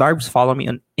Talk Darbs. Follow me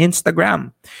on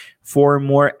Instagram for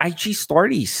more IG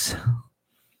stories.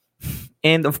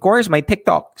 And of course, my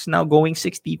TikTok is now going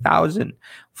 60,000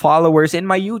 followers. And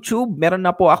my YouTube, meron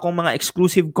na po akong mga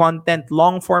exclusive content,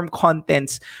 long-form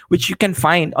contents, which you can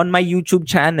find on my YouTube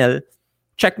channel.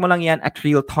 Check mo lang yan at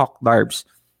Real Talk Darbs.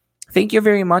 Thank you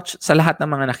very much sa lahat ng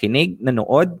mga nakinig,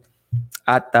 nanood,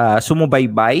 at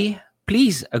sumubaybay.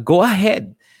 Please, go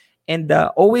ahead. And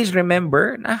always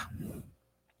remember na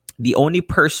the only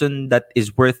person that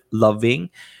is worth loving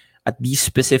at these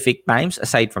specific times,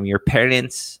 aside from your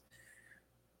parents,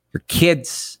 your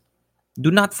kids, do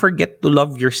not forget to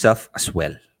love yourself as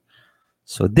well.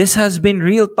 So this has been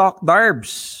Real Talk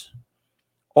Darbs.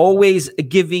 Always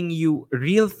giving you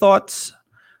real thoughts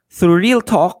through real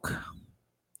talk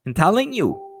and telling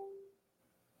you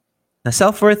na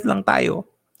self-worth lang tayo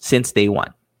since day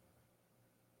one.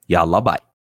 Yalla, bye.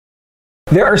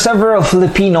 There are several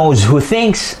Filipinos who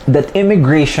thinks that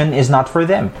immigration is not for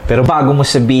them. Pero bago mo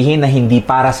sabihin na hindi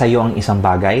para sa'yo ang isang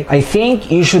bagay, I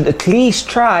think you should at least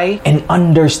try and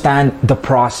understand the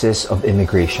process of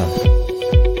immigration.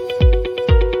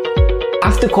 I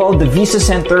have to call the Visa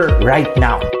Center right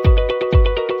now.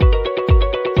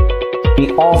 We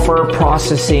offer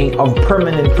processing of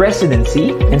permanent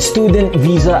residency and student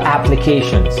visa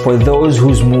applications for those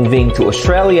who's moving to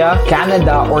Australia,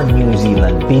 Canada, or New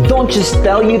Zealand. They don't just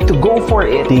tell you to go for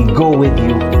it, they go with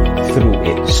you through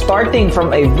it. Starting from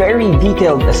a very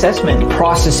detailed assessment,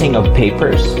 processing of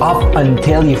papers, up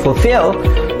until you fulfill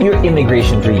your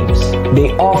immigration dreams.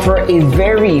 They offer a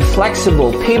very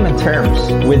flexible payment terms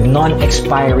with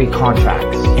non-expiry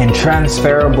contracts and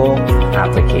transferable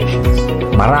applications.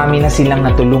 Marami na silang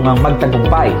natulungang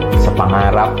magtagumpay sa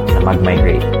pangarap na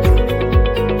mag-migrate.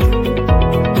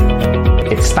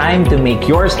 It's time to make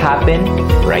yours happen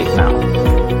right now.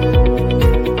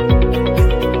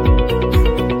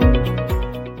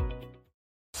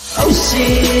 Oh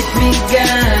shit,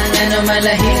 migan, ano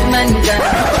malahim man ka.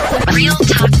 Real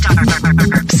Talk Darbs.